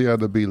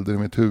planterade bilder i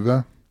mitt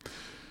huvud.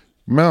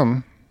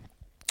 Men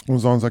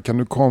hon sa så här, kan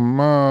du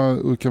komma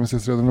och kan vi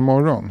ses redan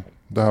imorgon?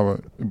 Det här var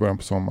i början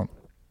på sommaren.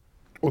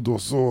 Och då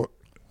så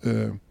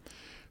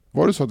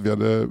var det så att vi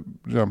hade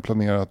redan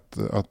planerat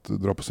att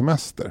dra på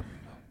semester.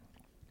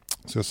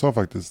 Så jag sa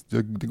faktiskt,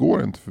 det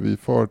går inte för vi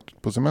får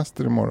på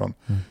semester imorgon.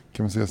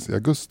 Kan vi ses i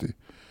augusti?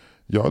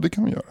 Ja, det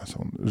kan vi göra. Så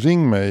hon,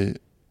 ring mig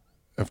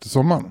efter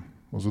sommaren.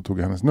 Och så tog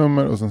jag hennes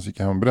nummer och sen gick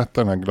jag hem och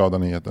berättade den här glada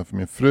nyheten för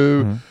min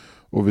fru.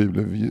 Och vi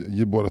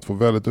blev båda två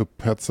väldigt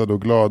upphetsade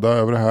och glada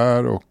över det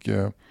här. Och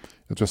jag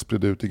tror jag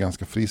spred ut det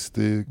ganska friskt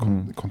i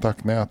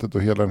kontaktnätet.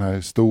 Och hela den här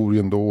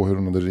historien då, hur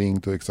hon hade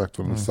ringt och exakt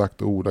vad hon hade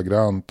sagt och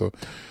ordagrant. Och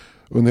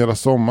under hela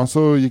sommaren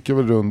så gick jag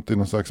väl runt i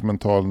någon slags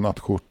mental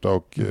nattskjorta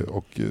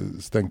och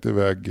stänkte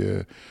iväg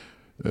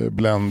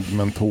bländ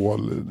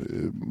mentol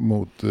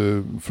mot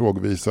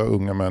frågvisa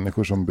unga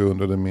människor som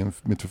beundrade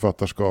mitt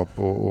författarskap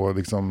och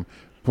liksom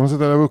på något sätt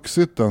har jag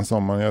vuxit den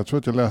sommaren. Jag tror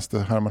att jag läste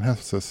Herman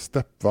Hesses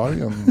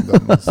Steppvargen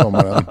den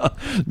sommaren.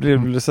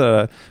 Blev det så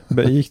här,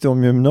 gick du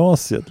om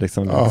gymnasiet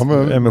liksom, ja,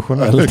 men,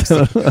 emotionellt?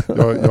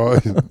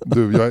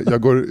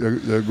 Jag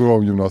går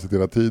om gymnasiet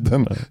hela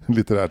tiden,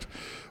 litterärt.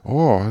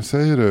 Vad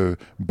säger du?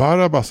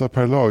 Barabbas av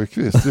Per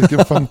Lagerkvist.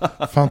 Vilken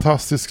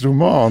fantastisk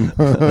roman.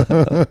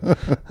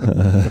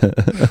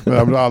 Men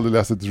jag har aldrig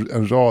läst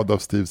en rad av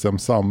Steve M.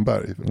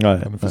 Sandberg.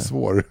 Den är för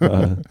svår.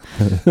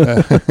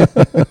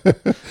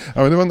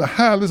 Ja, men det var en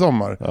härlig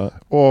sommar. Ja.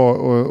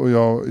 Och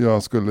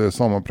jag skulle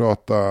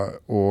sommarprata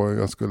och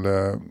jag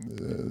skulle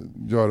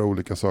göra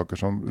olika saker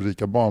som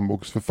rika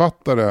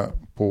barnboksförfattare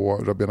på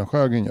Rabén &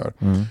 Sjögren gör.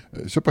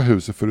 Köpa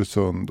hus i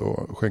Furusund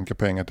och skänka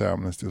pengar till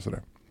Amnesty och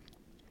sådär.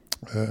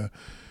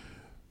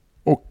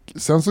 Och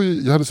sen så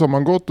jag hade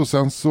sommaren gått och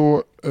sen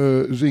så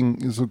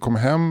så kom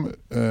jag hem,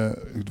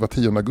 det var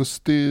 10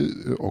 augusti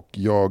och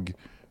jag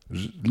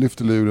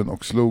lyfte luren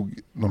och slog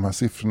de här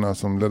siffrorna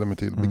som ledde mig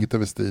till Birgitta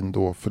Westin,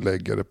 då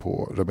förläggare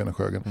på Rabén &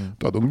 Sjögren.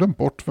 Då hade hon glömt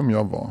bort vem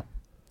jag var.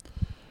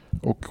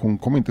 Och hon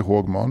kom inte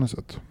ihåg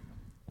manuset.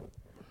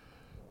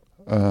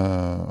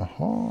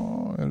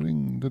 Jag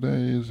ringde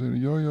dig.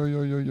 Ja,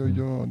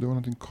 det var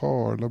någonting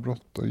Karla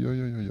Brotta.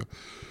 Ja.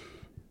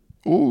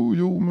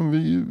 Jo, men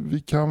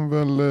vi kan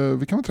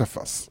väl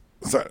träffas.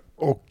 Så här.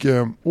 Och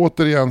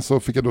återigen så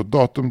fick jag då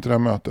datum till det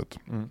här mötet.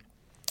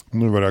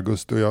 Nu var det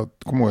augusti och jag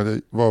kommer ihåg att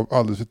jag var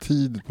alldeles för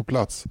tidigt på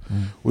plats.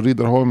 Och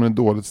Riddarholmen är ett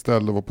dåligt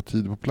ställe och var på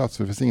tid på plats.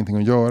 För det finns ingenting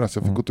att göra. Så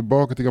jag fick gå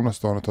tillbaka till Gamla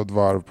stan och ta ett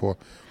varv på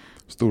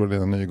Stora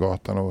delen av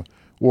Nygatan. Och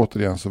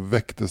återigen så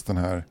väcktes den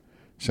här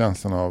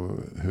känslan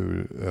av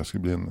hur jag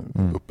skulle bli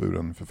en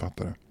uppburen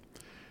författare.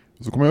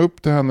 Så kom jag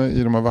upp till henne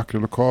i de här vackra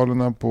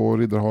lokalerna på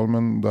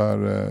Riddarholmen där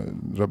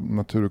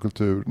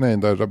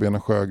där Rabén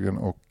 & Sjögren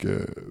och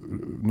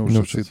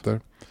Norset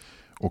sitter.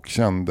 Och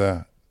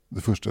kände,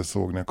 det första jag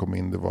såg när jag kom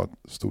in, det var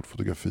ett stort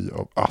fotografi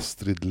av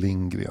Astrid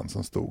Lindgren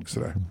som stod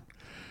sådär.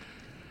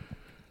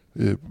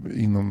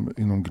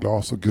 Inom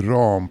glas och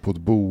gram på ett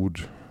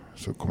bord.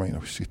 Så kom jag in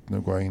och shit,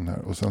 nu går jag in här.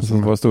 Och sen så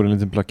var stod en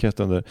liten plakett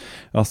under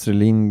Astrid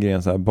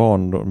Lindgren, så här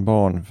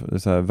barn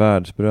så här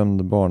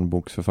världsberömd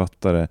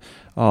barnboksförfattare,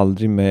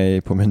 aldrig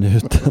med på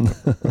minuten.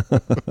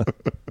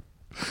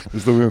 Det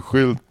stod en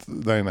skylt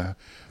där inne.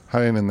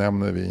 Här inne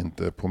nämner vi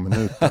inte på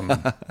minuten.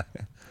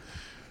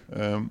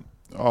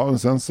 Ja,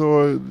 och sen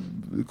så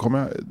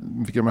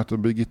fick jag möta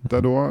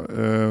Birgitta då,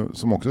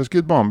 som också har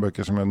skrivit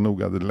barnböcker som jag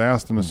nog hade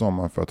läst under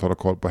sommaren för att hålla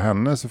koll på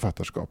hennes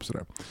författarskap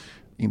sådär.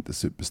 Inte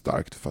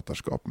superstarkt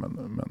författarskap,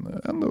 men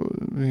ändå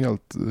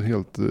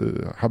helt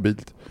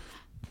habilt.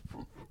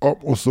 Ja,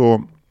 och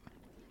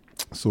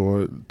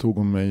så tog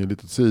hon mig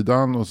lite åt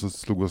sidan och så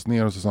slog oss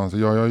ner och så sa hon så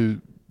jag har ju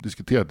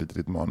diskuterat lite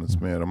ditt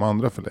manus med de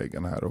andra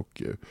förläggarna här,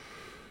 och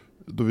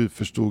då vi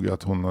förstod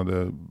att hon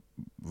hade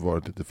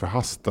varit lite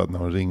förhastad när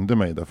hon ringde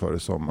mig där före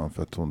sommaren,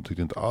 för att hon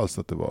tyckte inte alls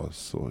att det var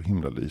så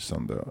himla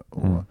lysande.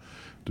 Och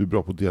du är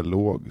bra på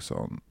dialog, sa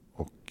hon.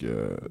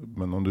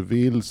 Men om du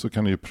vill så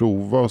kan du ju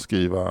prova att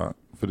skriva,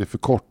 för det är för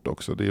kort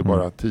också, det är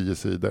bara 10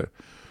 sidor.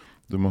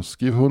 Du måste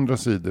skriva 100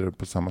 sidor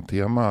på samma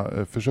tema.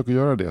 Försök att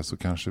göra det så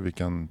kanske vi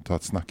kan ta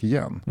ett snack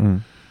igen.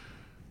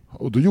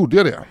 Och då gjorde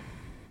jag det.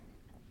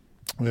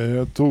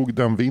 Jag tog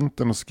den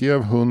vintern och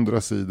skrev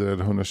 100 sidor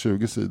eller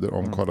 120 sidor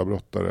om Karla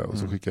Brottare, och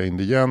så skickade jag in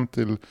det igen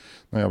till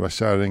den jävla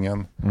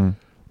kärringen.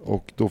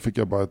 Och då fick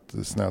jag bara ett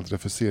snällt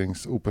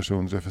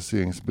opersonligt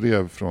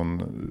refuseringsbrev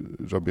från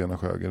Rabén &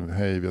 Sjögren.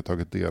 Hej, vi har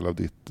tagit del av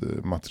ditt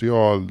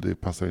material, det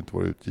passar inte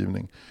vår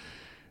utgivning.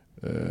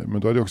 Men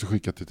då hade jag också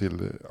skickat det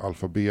till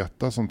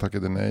Alfabeta som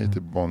tackade nej,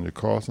 till Bonnier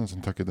Carlsen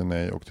som tackade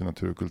nej, och till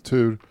Natur och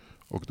Kultur.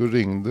 Och då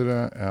ringde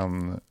det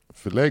en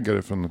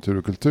förläggare från Natur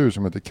och Kultur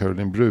som heter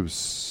Caroline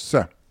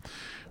Bruse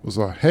och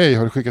sa, hej,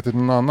 har du skickat till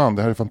någon annan?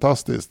 Det här är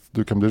fantastiskt,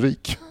 du kan bli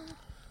rik.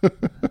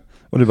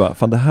 Och du bara,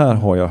 fan, det här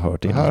har jag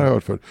hört innan. Det här har jag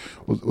hört för.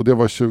 Och det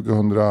var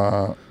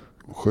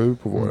 2007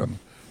 på våren.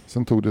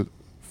 Sen tog det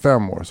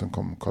 5 år, sen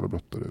kom Karla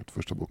Brottare ut,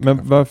 första boken. Men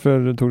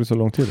varför tog det så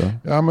lång tid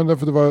då? Ja, men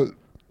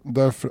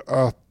därför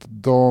att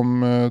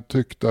de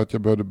tyckte att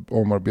jag behövde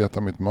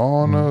omarbeta mitt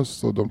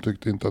manus, och de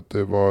tyckte inte att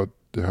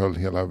det höll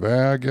hela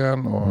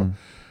vägen.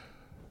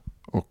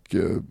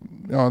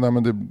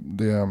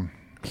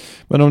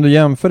 Men om du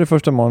jämför det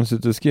första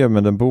manuset du skrev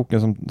med den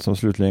boken som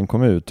slutligen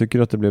kom ut, tycker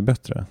du att det blev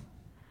bättre?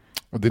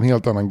 Det är en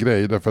helt annan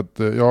grej, därför att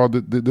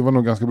det var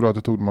nog ganska bra att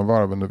jag tog de här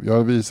varven. Jag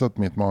har visat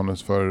mitt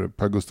manus för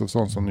Per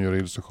Gustafsson som gör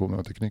illustrationer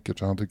och tekniker,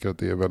 så han tycker att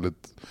det är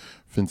väldigt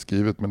fint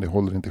skrivet, men det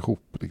håller inte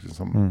ihop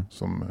liksom,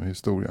 som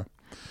historia.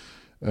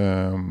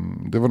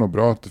 Det var nog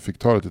bra att det fick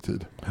ta lite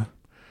tid.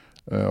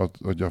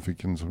 Och jag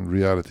fick en sån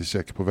reality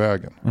check på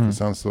vägen. För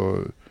sen så,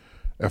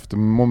 efter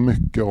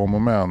mycket om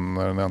och men,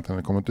 när den äntligen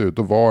hade kommit ut,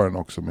 då var den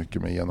också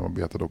mycket mer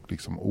genomarbetad och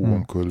liksom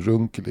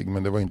oomkullrunkelig.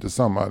 Men det var inte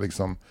samma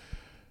liksom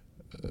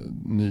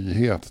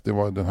nyhet.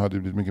 Den hade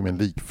blivit mycket mer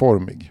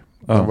likformig.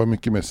 Den var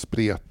mycket mer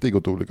spretig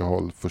åt olika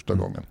håll första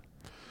gången.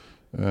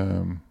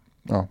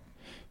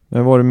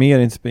 Men var du mer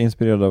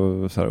inspirerad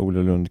av så här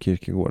Ole Lund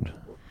Kierkegaard?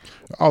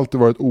 Jag har alltid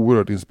varit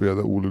oerhört inspirerad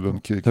av Ole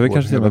Lund Kierkegaard. Det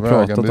har vi kanske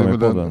pratat om i podden.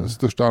 Det är den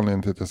största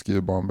anledningen till att jag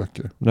skriver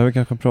barnböcker. Det har vi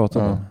kanske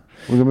pratat om.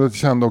 Och jag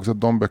kände också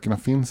att de böckerna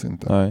finns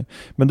inte. Nej.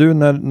 Men du,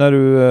 när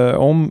du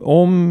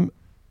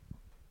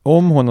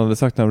om hon hade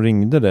sagt när hon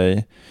ringde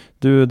dig,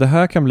 Du, det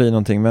här kan bli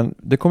någonting, men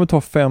det kommer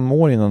ta 5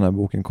 år innan den här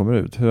boken kommer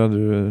ut. Hur hade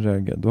du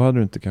reagerat? Då hade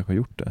du inte kanske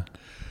gjort det.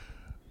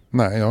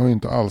 Nej, jag har ju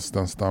inte alls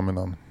den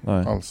staminan.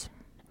 Alls.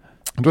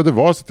 Jag tror att det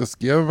var så att jag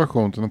skrev en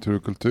version till Natur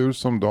och kultur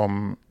som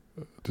de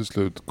till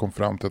slut kom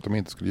fram till att de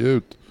inte skulle ge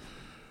ut.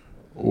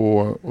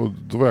 Och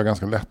då var jag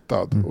ganska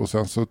lättad. Och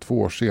sen så 2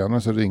 år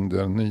senare så ringde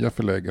den nya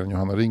förläggaren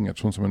Johanna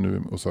Ringertz, hon som är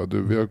nu, och sa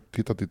du, vi har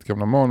tittat ditt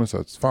gamla manus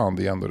och fan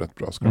det är ändå rätt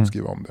bra, ska de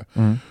skriva om det.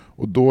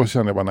 Och då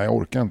kände jag bara, nej jag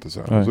orkar inte så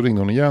här. Och så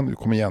ringde hon igen,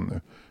 kom igen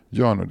nu,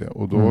 gör nu det.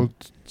 Och då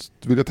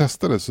ville jag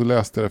testa det, så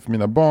läste jag det för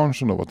mina barn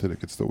som då var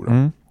tillräckligt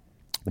stora.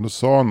 Och då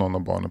sa någon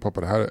av barnen,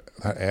 pappa det här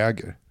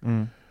äger.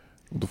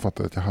 Och då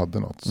fattade jag att jag hade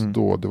något.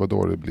 Så det var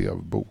då det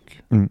blev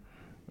bok.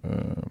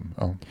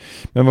 Ja.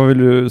 Men vad vill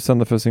du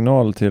sända för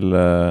signal till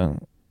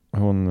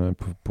hon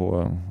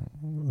på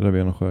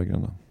Revén och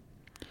Sjögren då?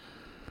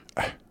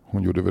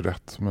 Hon gjorde väl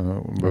rätt, men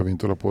hon behöver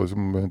inte hålla på,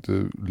 hon behöver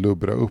inte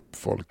lubbra upp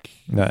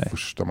folk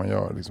första man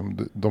gör. Liksom,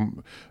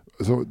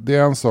 så det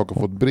är en sak att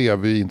få ett brev,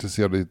 vi är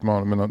intresserade i ett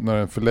manus, men när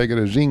en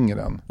förläggare ringer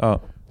en,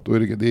 då är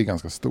det är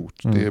ganska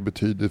stort.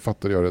 Det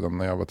fattade jag redan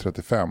när jag var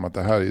 35, att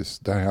det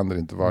här händer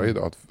inte varje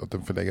dag, att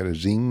en förläggare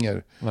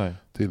ringer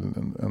till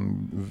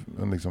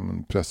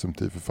en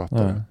presumtiv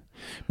författare. Nej.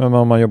 Men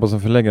om man jobbar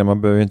som förläggare,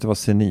 man behöver inte vara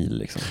senil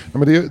liksom. Ja,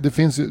 men det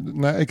finns ju,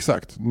 nej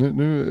exakt.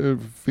 Nu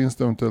finns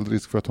det eventuellt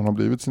risk för att hon har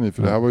blivit senil,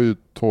 för det här var ju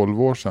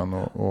 12 år sedan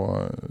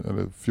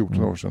eller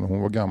 14 år sedan, och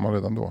hon var gammal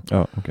redan då.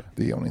 Ja, okay.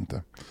 Det är hon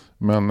inte.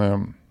 Men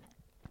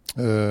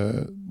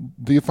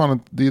det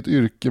är ett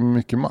yrke med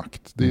mycket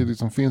makt. Det är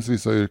liksom, finns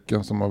vissa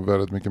yrken som har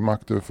väldigt mycket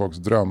makt över folks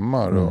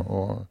drömmar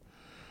och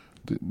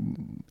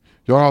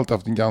jag har alltid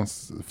haft en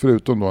ganska,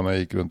 förutom då när jag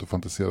gick runt och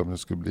fantiserade om att jag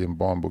skulle bli en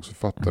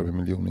barnboksförfattare med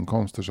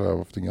miljoninkomster, så har jag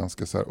haft en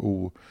ganska så här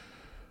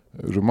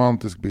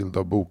romantisk bild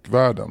av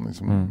bokvärlden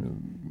liksom.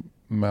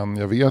 Men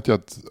jag vet ju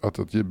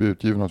att bli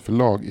utgiven av ett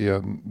förlag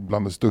är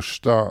bland det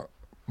största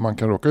man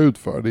kan råka ut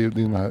för. Det är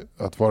den här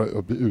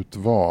att bli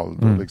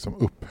utvald och liksom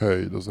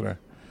upphöjd och sådär.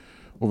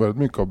 Och väldigt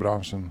mycket av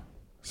branschen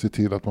ser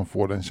till att man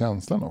får den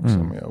känslan också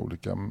med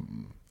olika,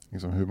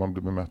 liksom hur man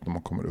blir bemött när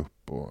man kommer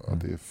upp, och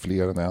att det är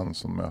fler än en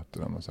som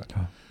möter en och så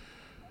här.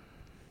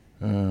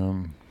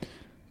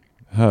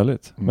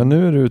 Härligt. Men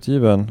nu är du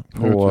utgiven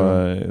på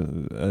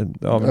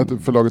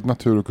förlaget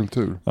Natur och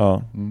kultur.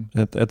 Ja,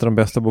 ett av de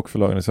bästa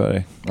bokförlagen i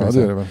Sverige. Ja,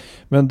 det är det väl.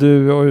 Men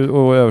du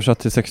och översatt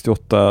till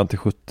 68 till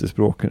 70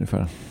 språk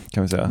ungefär,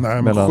 kan vi säga.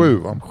 Nej, men 7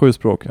 va? 7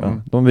 språk,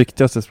 de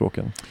viktigaste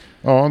språken.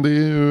 Ja, det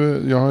är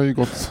ju, jag har ju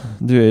gått...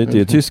 Det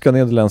är tyska,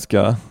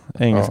 nederländska,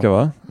 engelska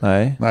va?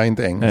 Nej,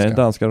 inte engelska.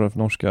 Danska,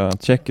 norska,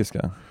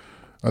 tjeckiska.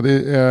 Ja,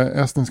 det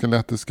är estniska,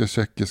 lettiska,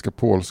 tjeckiska,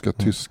 polska,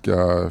 tyska,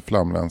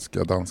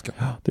 flamländska, danska.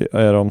 Det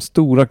är de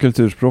stora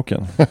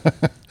kulturspråken.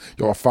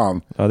 Ja,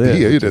 fan. Ja, det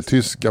är ju det.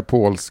 Tyska,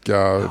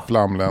 polska,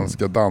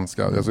 flamländska,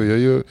 danska. Alltså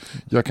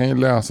jag kan ju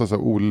läsa så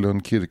Ole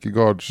Lund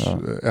Kierkegaards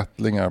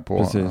ättlingar på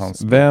hans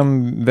språk.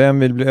 Vem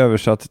vill bli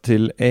översatt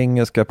till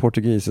engelska,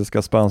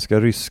 portugisiska, spanska,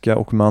 ryska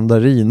och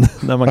mandarin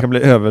när man kan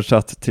bli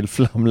översatt till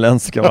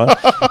flamländska, va?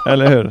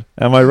 Eller hur?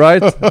 Am I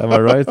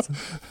right?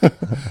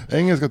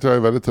 Engelska tror jag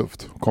är väldigt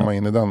tufft att komma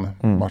in i den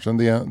matchen.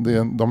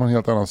 De har en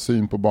helt annan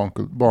syn på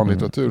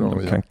barnlitteratur.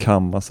 De kan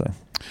kamma sig.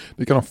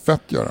 Det kan de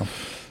fett göra.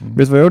 Vet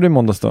du vad jag gjorde i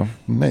måndags då?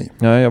 Nej.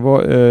 Ja, jag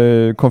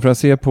var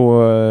konferenser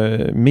på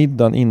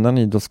middagen innan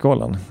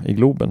Idrottsgalan i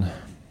Globen.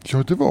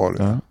 Ja, det var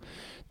det. Ja.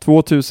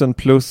 2000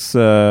 plus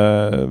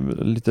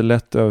lite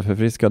lätt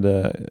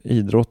överförfriskade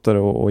idrottare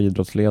och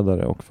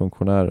idrottsledare och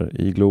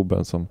funktionärer i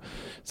Globen som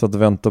satt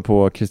och väntade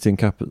på Kristin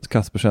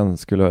Kaspersen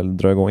skulle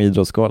dra igång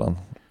Idrottsgalan.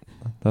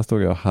 Där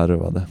stod jag och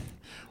harvade.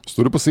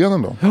 Stod du på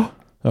scenen då? Ja.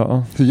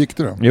 Ja. Hur gick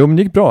det då? Jo, men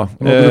det gick bra.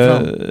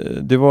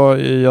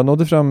 Jag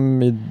nådde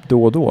fram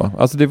då och då.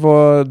 Alltså det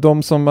var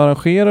de som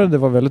arrangerade, det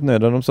var väldigt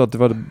nöjda. De sa att det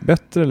var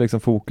bättre liksom,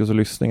 fokus och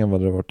lyssning än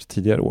vad det varit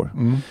tidigare år.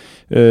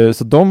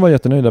 Så de var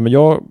jättenöjda. Men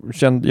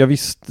jag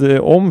visste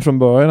om från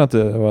början att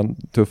det var en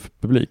tuff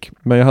publik.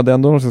 Men jag hade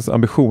ändå någon slags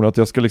ambition att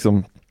jag ska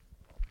liksom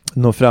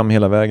nå fram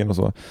hela vägen och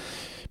så.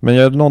 Men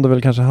jag nådde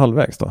väl kanske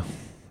halvvägs då.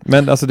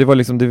 Men alltså det var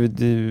liksom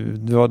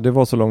det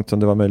var så långt som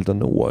det var möjligt att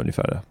nå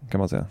ungefär, kan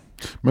man säga.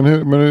 Men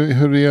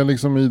hur är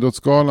liksom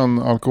Idrottsgalan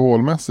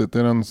alkoholmässigt?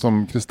 Är den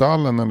som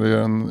Kristallen eller är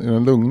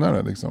den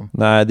lugnare liksom?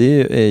 Nej,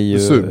 det är ju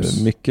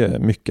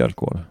mycket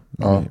alkohol.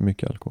 Ja.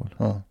 Mycket alkohol.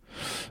 Ja.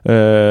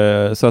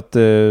 Så att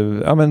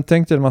men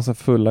tänk dig en massa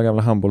fulla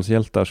gamla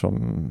handbollshjältar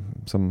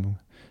som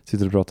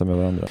sitter och pratar med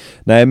varandra.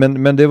 Nej,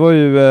 men det var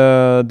ju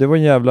det var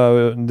en jävla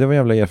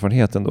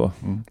erfarenhet ändå.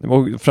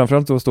 Och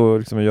framförallt att stå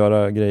liksom och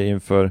göra grejer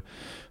inför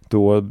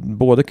då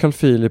både Carl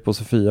Philip och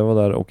Sofia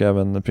var där och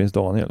även prins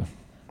Daniel.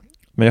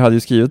 Men jag hade ju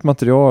skrivit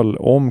material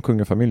om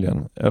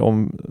kungafamiljen,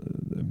 om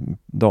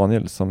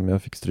Daniel som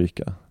jag fick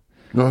stryka.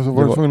 Ja, så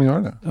var du tvungen att göra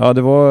det? Ja,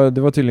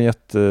 det var tydligen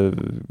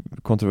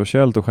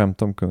jättekontroversiellt att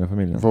skämta om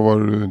kungafamiljen. Vad var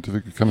det du inte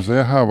fick? Kan du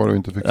säga här vad du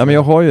inte fick? Ja, men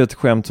jag har ju ett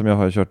skämt som jag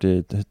har kört i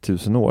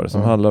 1000 år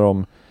som handlar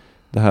om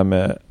det här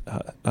med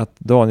att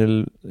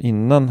Daniel,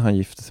 innan han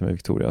gifte sig med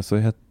Victoria, så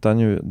hette han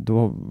ju,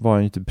 då var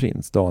han ju inte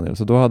prins Daniel.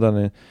 Så då hade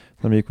han,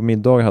 när vi gick på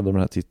middag hade de den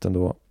här titeln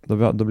då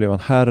Då blev han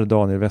herr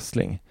Daniel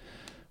Westling.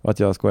 Och att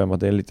jag skojar om att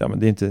det är lite, men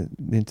det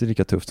är inte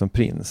lika tufft som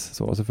prins.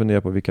 Så, och så funderar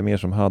jag på vilka mer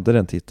som hade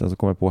den titeln. Så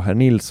kom jag på herr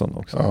Nilsson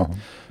också. Ja.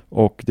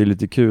 Och det är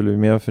lite kul, ju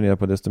mer jag funderar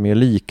på desto mer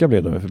lika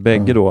blev de. För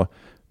bägge då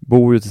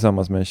bor ju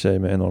tillsammans med en tjej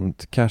med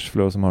enormt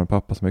cashflow som har en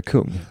pappa som är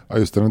kung. Ja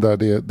just det,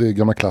 det är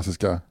gamla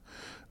klassiska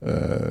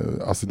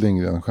Astrid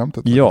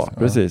Lindgren-skämtet. Ja,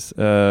 precis.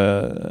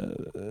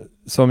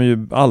 Som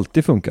ju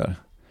alltid funkar.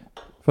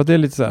 För att det är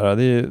lite så här,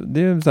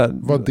 det är så här.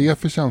 Vad det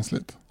för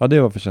känsligt? Ja,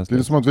 det var för känsligt.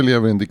 Det är som att vi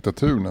lever i en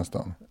diktatur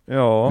nästan.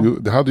 Ja.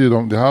 Det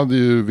hade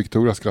ju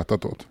Victoria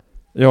skrattat åt.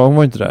 Ja, hon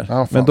var inte där.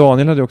 Ja, men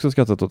Daniel hade också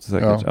skrattat åt det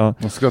säkert. Ja,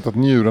 hon skrattat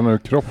njurarna ur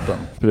kroppen.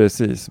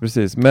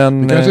 Precis.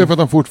 Men, det kanske är för att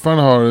de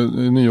fortfarande har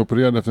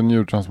nyopererade efter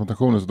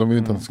njurtransplantationer, så de vill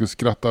inte att de skulle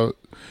skratta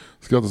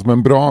som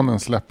membranen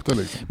släppte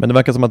liksom. Men det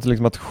verkar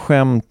som att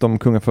skämt om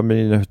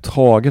kungafamiljen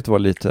överhuvudtaget var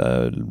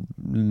lite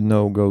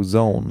no-go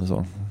zone.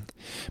 Så.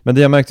 Men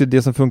det jag märkte,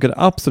 det som funkade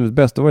absolut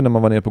bäst, det var när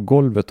man var nere på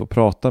golvet och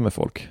pratade med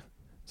folk.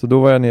 Så då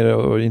var jag nere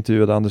och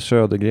intervjuade Anders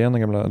Södergren,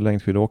 den gamla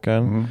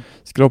längdskidåkaren.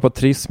 Skrapa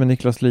triss med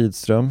Niklas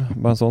Lidström,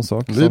 bara en sån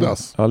sak.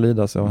 Lidas? Ja,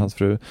 Lidas, och hans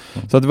fru.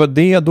 Så att det var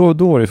det, då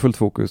var det fullt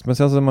fokus. Men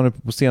sen så när man är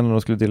på scenen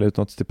och skulle dela ut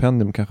något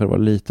stipendium, kanske det var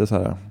lite så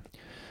här.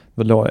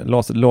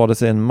 Lade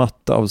sig en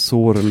matta av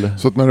sorl.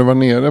 Så att när du var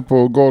nere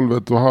på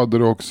golvet, då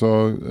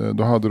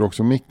hade du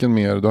också micken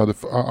med, du hade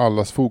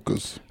allas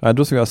fokus. Ja,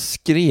 då så jag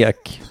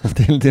skrek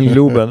till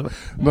Loben.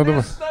 Lyssna nu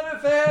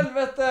för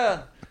helvete!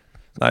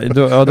 Nej,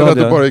 då hade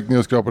du bara gick ner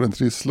och skrapade en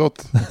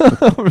trisslott.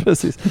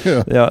 Precis.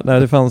 Ja, nej,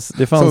 det fanns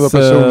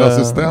personlig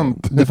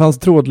assistent. Det fanns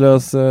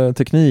trådlös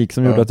teknik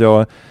som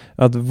gjorde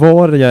att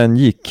var jag än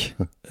gick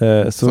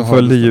så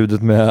följde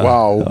ljudet med.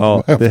 Wow,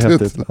 ja, det är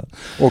häftigt.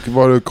 Och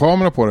var det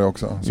kamera på det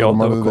också? Så ja, de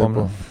det hade var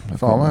kamera.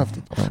 Fan vad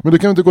häftigt. Ja. Men du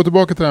kan inte gå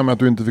tillbaka till det här med att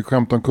du inte fick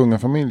skämta om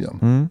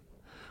kungafamiljen.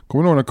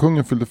 Kommer du ihåg när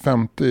kungen fyllde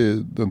 50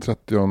 den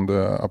 30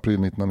 april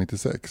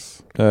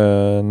 1996?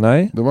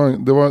 Nej. Det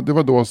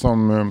var då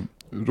som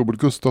Robert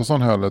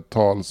Gustafsson höll ett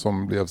tal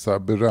som blev så här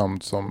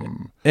berömt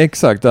som...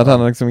 Exakt, att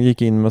han liksom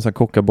gick in med så här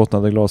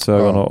kockabottnade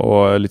glasögon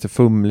och lite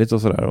fumligt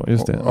och sådär.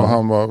 Just det. Och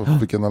han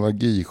fick en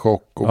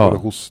allergichock och började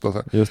hosta. Så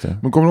här. Just det.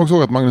 Men kommer du också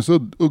ihåg att Magnus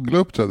Uggla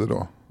uppträdde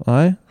då?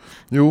 Nej.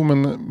 Jo,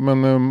 men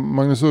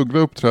Magnus Uggla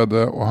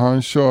uppträdde och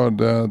han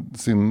körde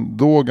sin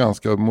då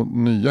ganska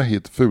nya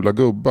hit Fula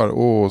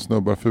gubbar.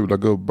 Snubbar fula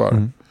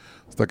gubbar.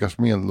 Stackars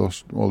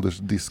medelålders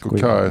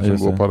disco-kaj som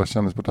går på alla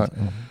kändispartier.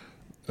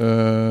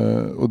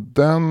 Och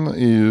den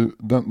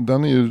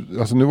är ju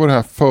alltså nu var det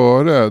här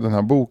före den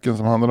här boken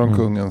som handlar om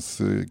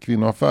kungens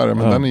kvinnoaffärer,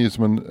 men den är ju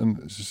som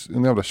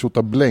en jävla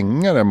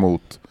tjottablängare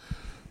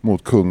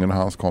mot kungen och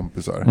hans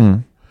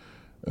kompisar.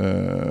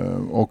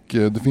 Och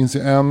det finns ju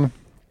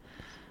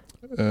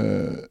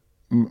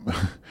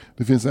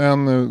det finns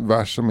en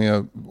vers som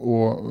är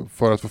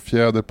för att få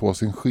fjäder på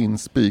sin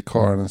skinnspik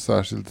har han en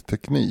särskild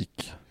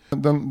teknik.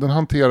 Den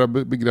hanterar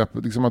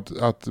begreppet liksom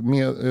att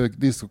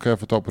disco kan jag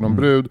få ta på någon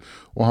brud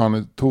och han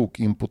är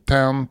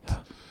tokimpotent.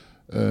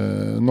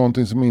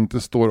 Någonting som inte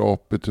står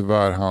upp är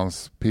tyvärr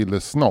hans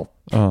pillesnopp.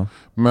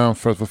 Men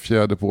för att få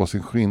fjäder på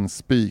sin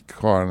skinnspik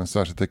har han en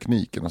särskild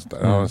teknik. Och sånt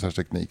där. Han har en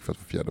särskild teknik för att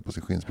få fjäder på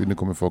sin skinnspik. Nu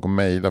kommer folk att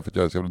mejla för att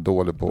jag är så jävla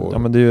dålig på... Ja,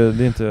 men det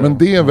är inte... Men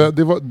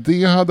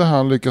det hade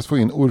han lyckats få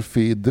in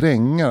Orfei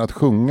Drängar att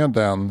sjunga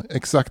den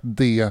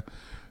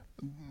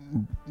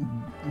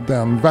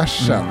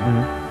versen.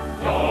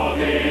 Ja,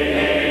 det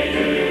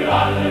är ju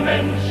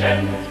allmänt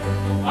känt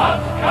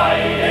att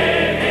Kaj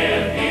är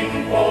helt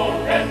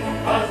impotent,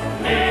 fast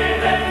med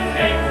den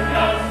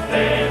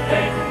enklaste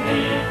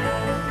teknik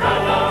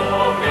kan han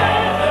och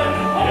glädjen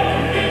på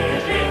din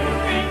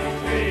skinnspik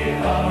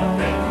spela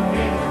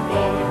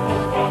tennisboll på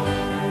squash,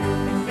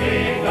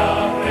 segla,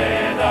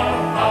 bräda,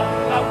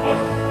 alla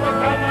fors, så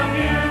kan han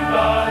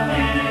bjuda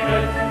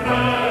livets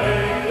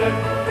bröder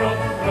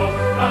trots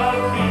frostad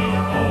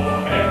bit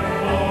och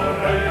ändå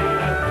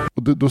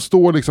röjden. Då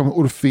står liksom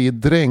Orfei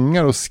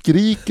Drängar och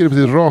skriker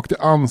precis rakt i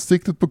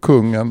ansiktet på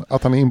kungen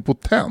att han är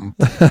impotent.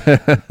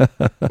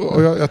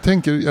 Och jag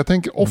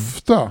tänker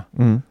ofta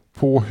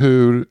på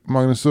hur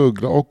Magnus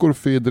Uggla och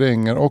Orfei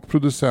Drängar och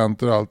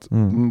producenter och allt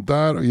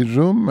där i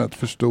rummet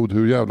förstod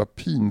hur jävla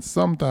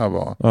pinsamt det här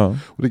var.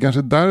 Och det är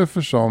kanske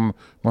därför som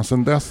man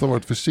sedan dess har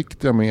varit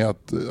försiktiga med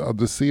att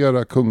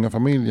adressera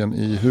kungafamiljen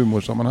i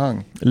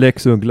humorsammanhang.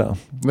 Lex Uggla,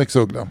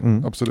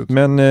 absolut.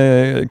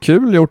 Men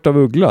kul gjort av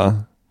Uggla.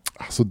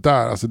 Alltså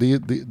det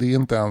är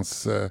inte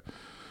ens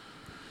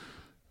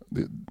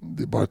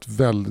det är bara ett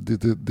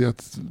väldigt det är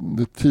ett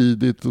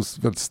tidigt och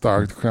väldigt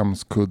starkt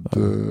skämskudd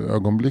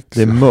ögonblick.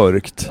 Det är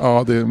mörkt.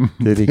 Ja, det är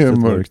riktigt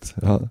mörkt.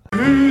 Ja.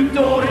 Ut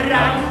och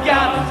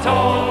ragga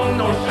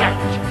ton och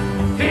tjack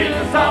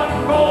tills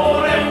han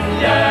får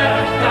en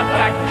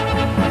hjärtattack.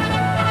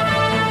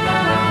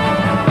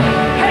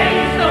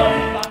 Hej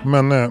snubbar!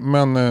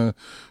 Men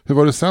hur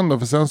var det sen då?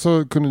 För sen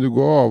så kunde du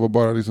gå av och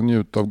bara liksom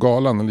njuta av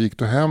galan. Eller gick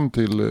du hem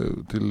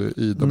till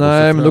Ida?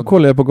 Nej, men då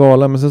kollade jag på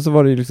galan. Men sen så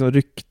var det ju liksom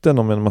rykten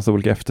om en massa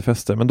olika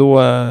efterfester. Men då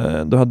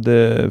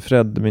hade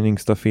Fred, min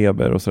yngsta,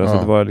 feber och sådär. Så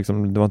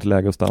det var inte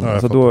läge att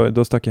stanna. Så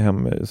då stack jag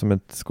hem som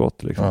ett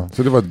skott liksom. Ja,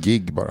 så det var ett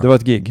gig bara? Det var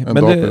ett gig. En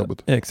dag på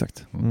jobbet?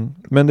 Exakt.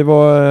 Men det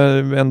var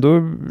ändå...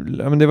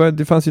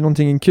 det fanns ju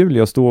någonting kul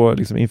i att stå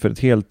liksom inför ett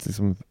helt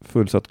liksom,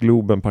 fullsatt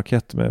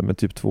Globen-parkett med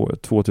typ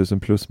 2000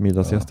 plus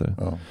middagsgäster.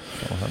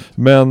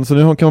 Men så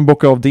nu kan man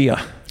bocka av det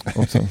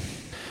också.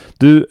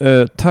 Du,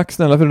 tack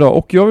snälla för idag.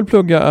 Och jag vill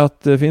plugga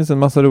att det finns en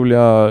massa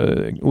roliga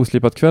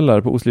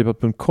oslipat-kvällar på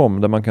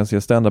oslipat.com där man kan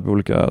se stand-up i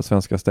olika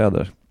svenska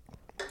städer.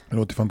 Det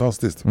låter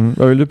fantastiskt.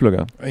 Vad vill du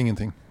plugga?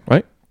 Ingenting.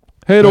 Nej.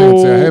 Hej då!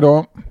 Hej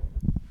då!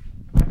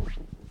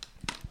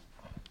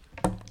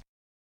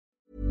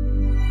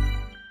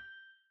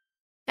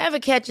 Ever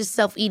catch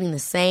yourself eating the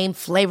same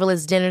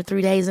flavorless dinner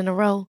 3 days in a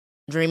row?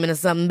 Dreaming of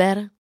something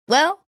better?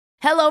 Well,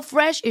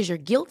 HelloFresh is your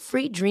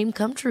guilt-free dream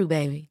come true,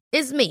 baby.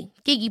 It's me,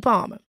 Keke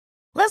Palmer.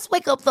 Let's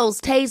wake up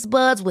those taste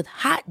buds with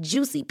hot,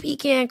 juicy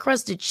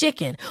pecan-crusted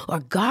chicken or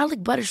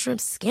garlic butter shrimp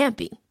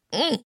scampi.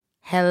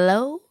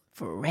 Hello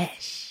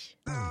Fresh.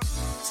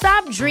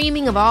 Stop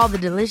dreaming of all the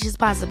delicious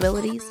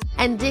possibilities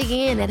and dig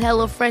in at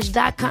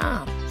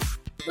HelloFresh.com.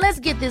 Let's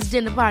get this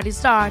dinner party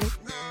started.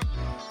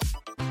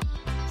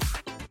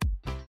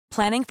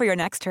 Planning for your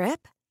next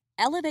trip?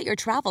 Elevate your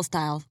travel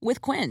style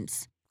with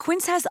Quince.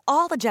 Quince has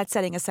all the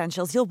jet-setting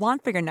essentials you'll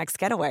want for your next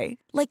getaway,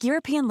 like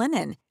European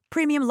linen,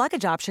 premium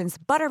luggage options,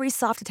 buttery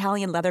soft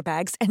Italian leather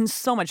bags, and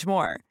so much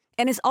more.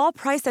 And is all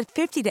priced at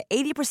 50 to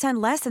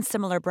 80% less than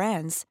similar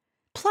brands.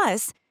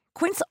 Plus,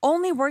 Quince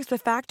only works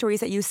with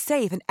factories that use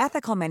safe and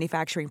ethical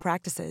manufacturing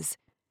practices.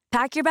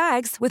 Pack your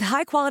bags with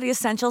high-quality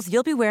essentials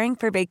you'll be wearing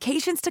for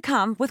vacations to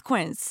come with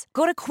Quince.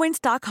 Go to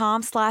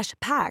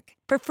quince.com/pack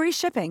for free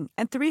shipping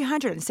and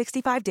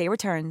 365-day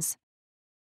returns.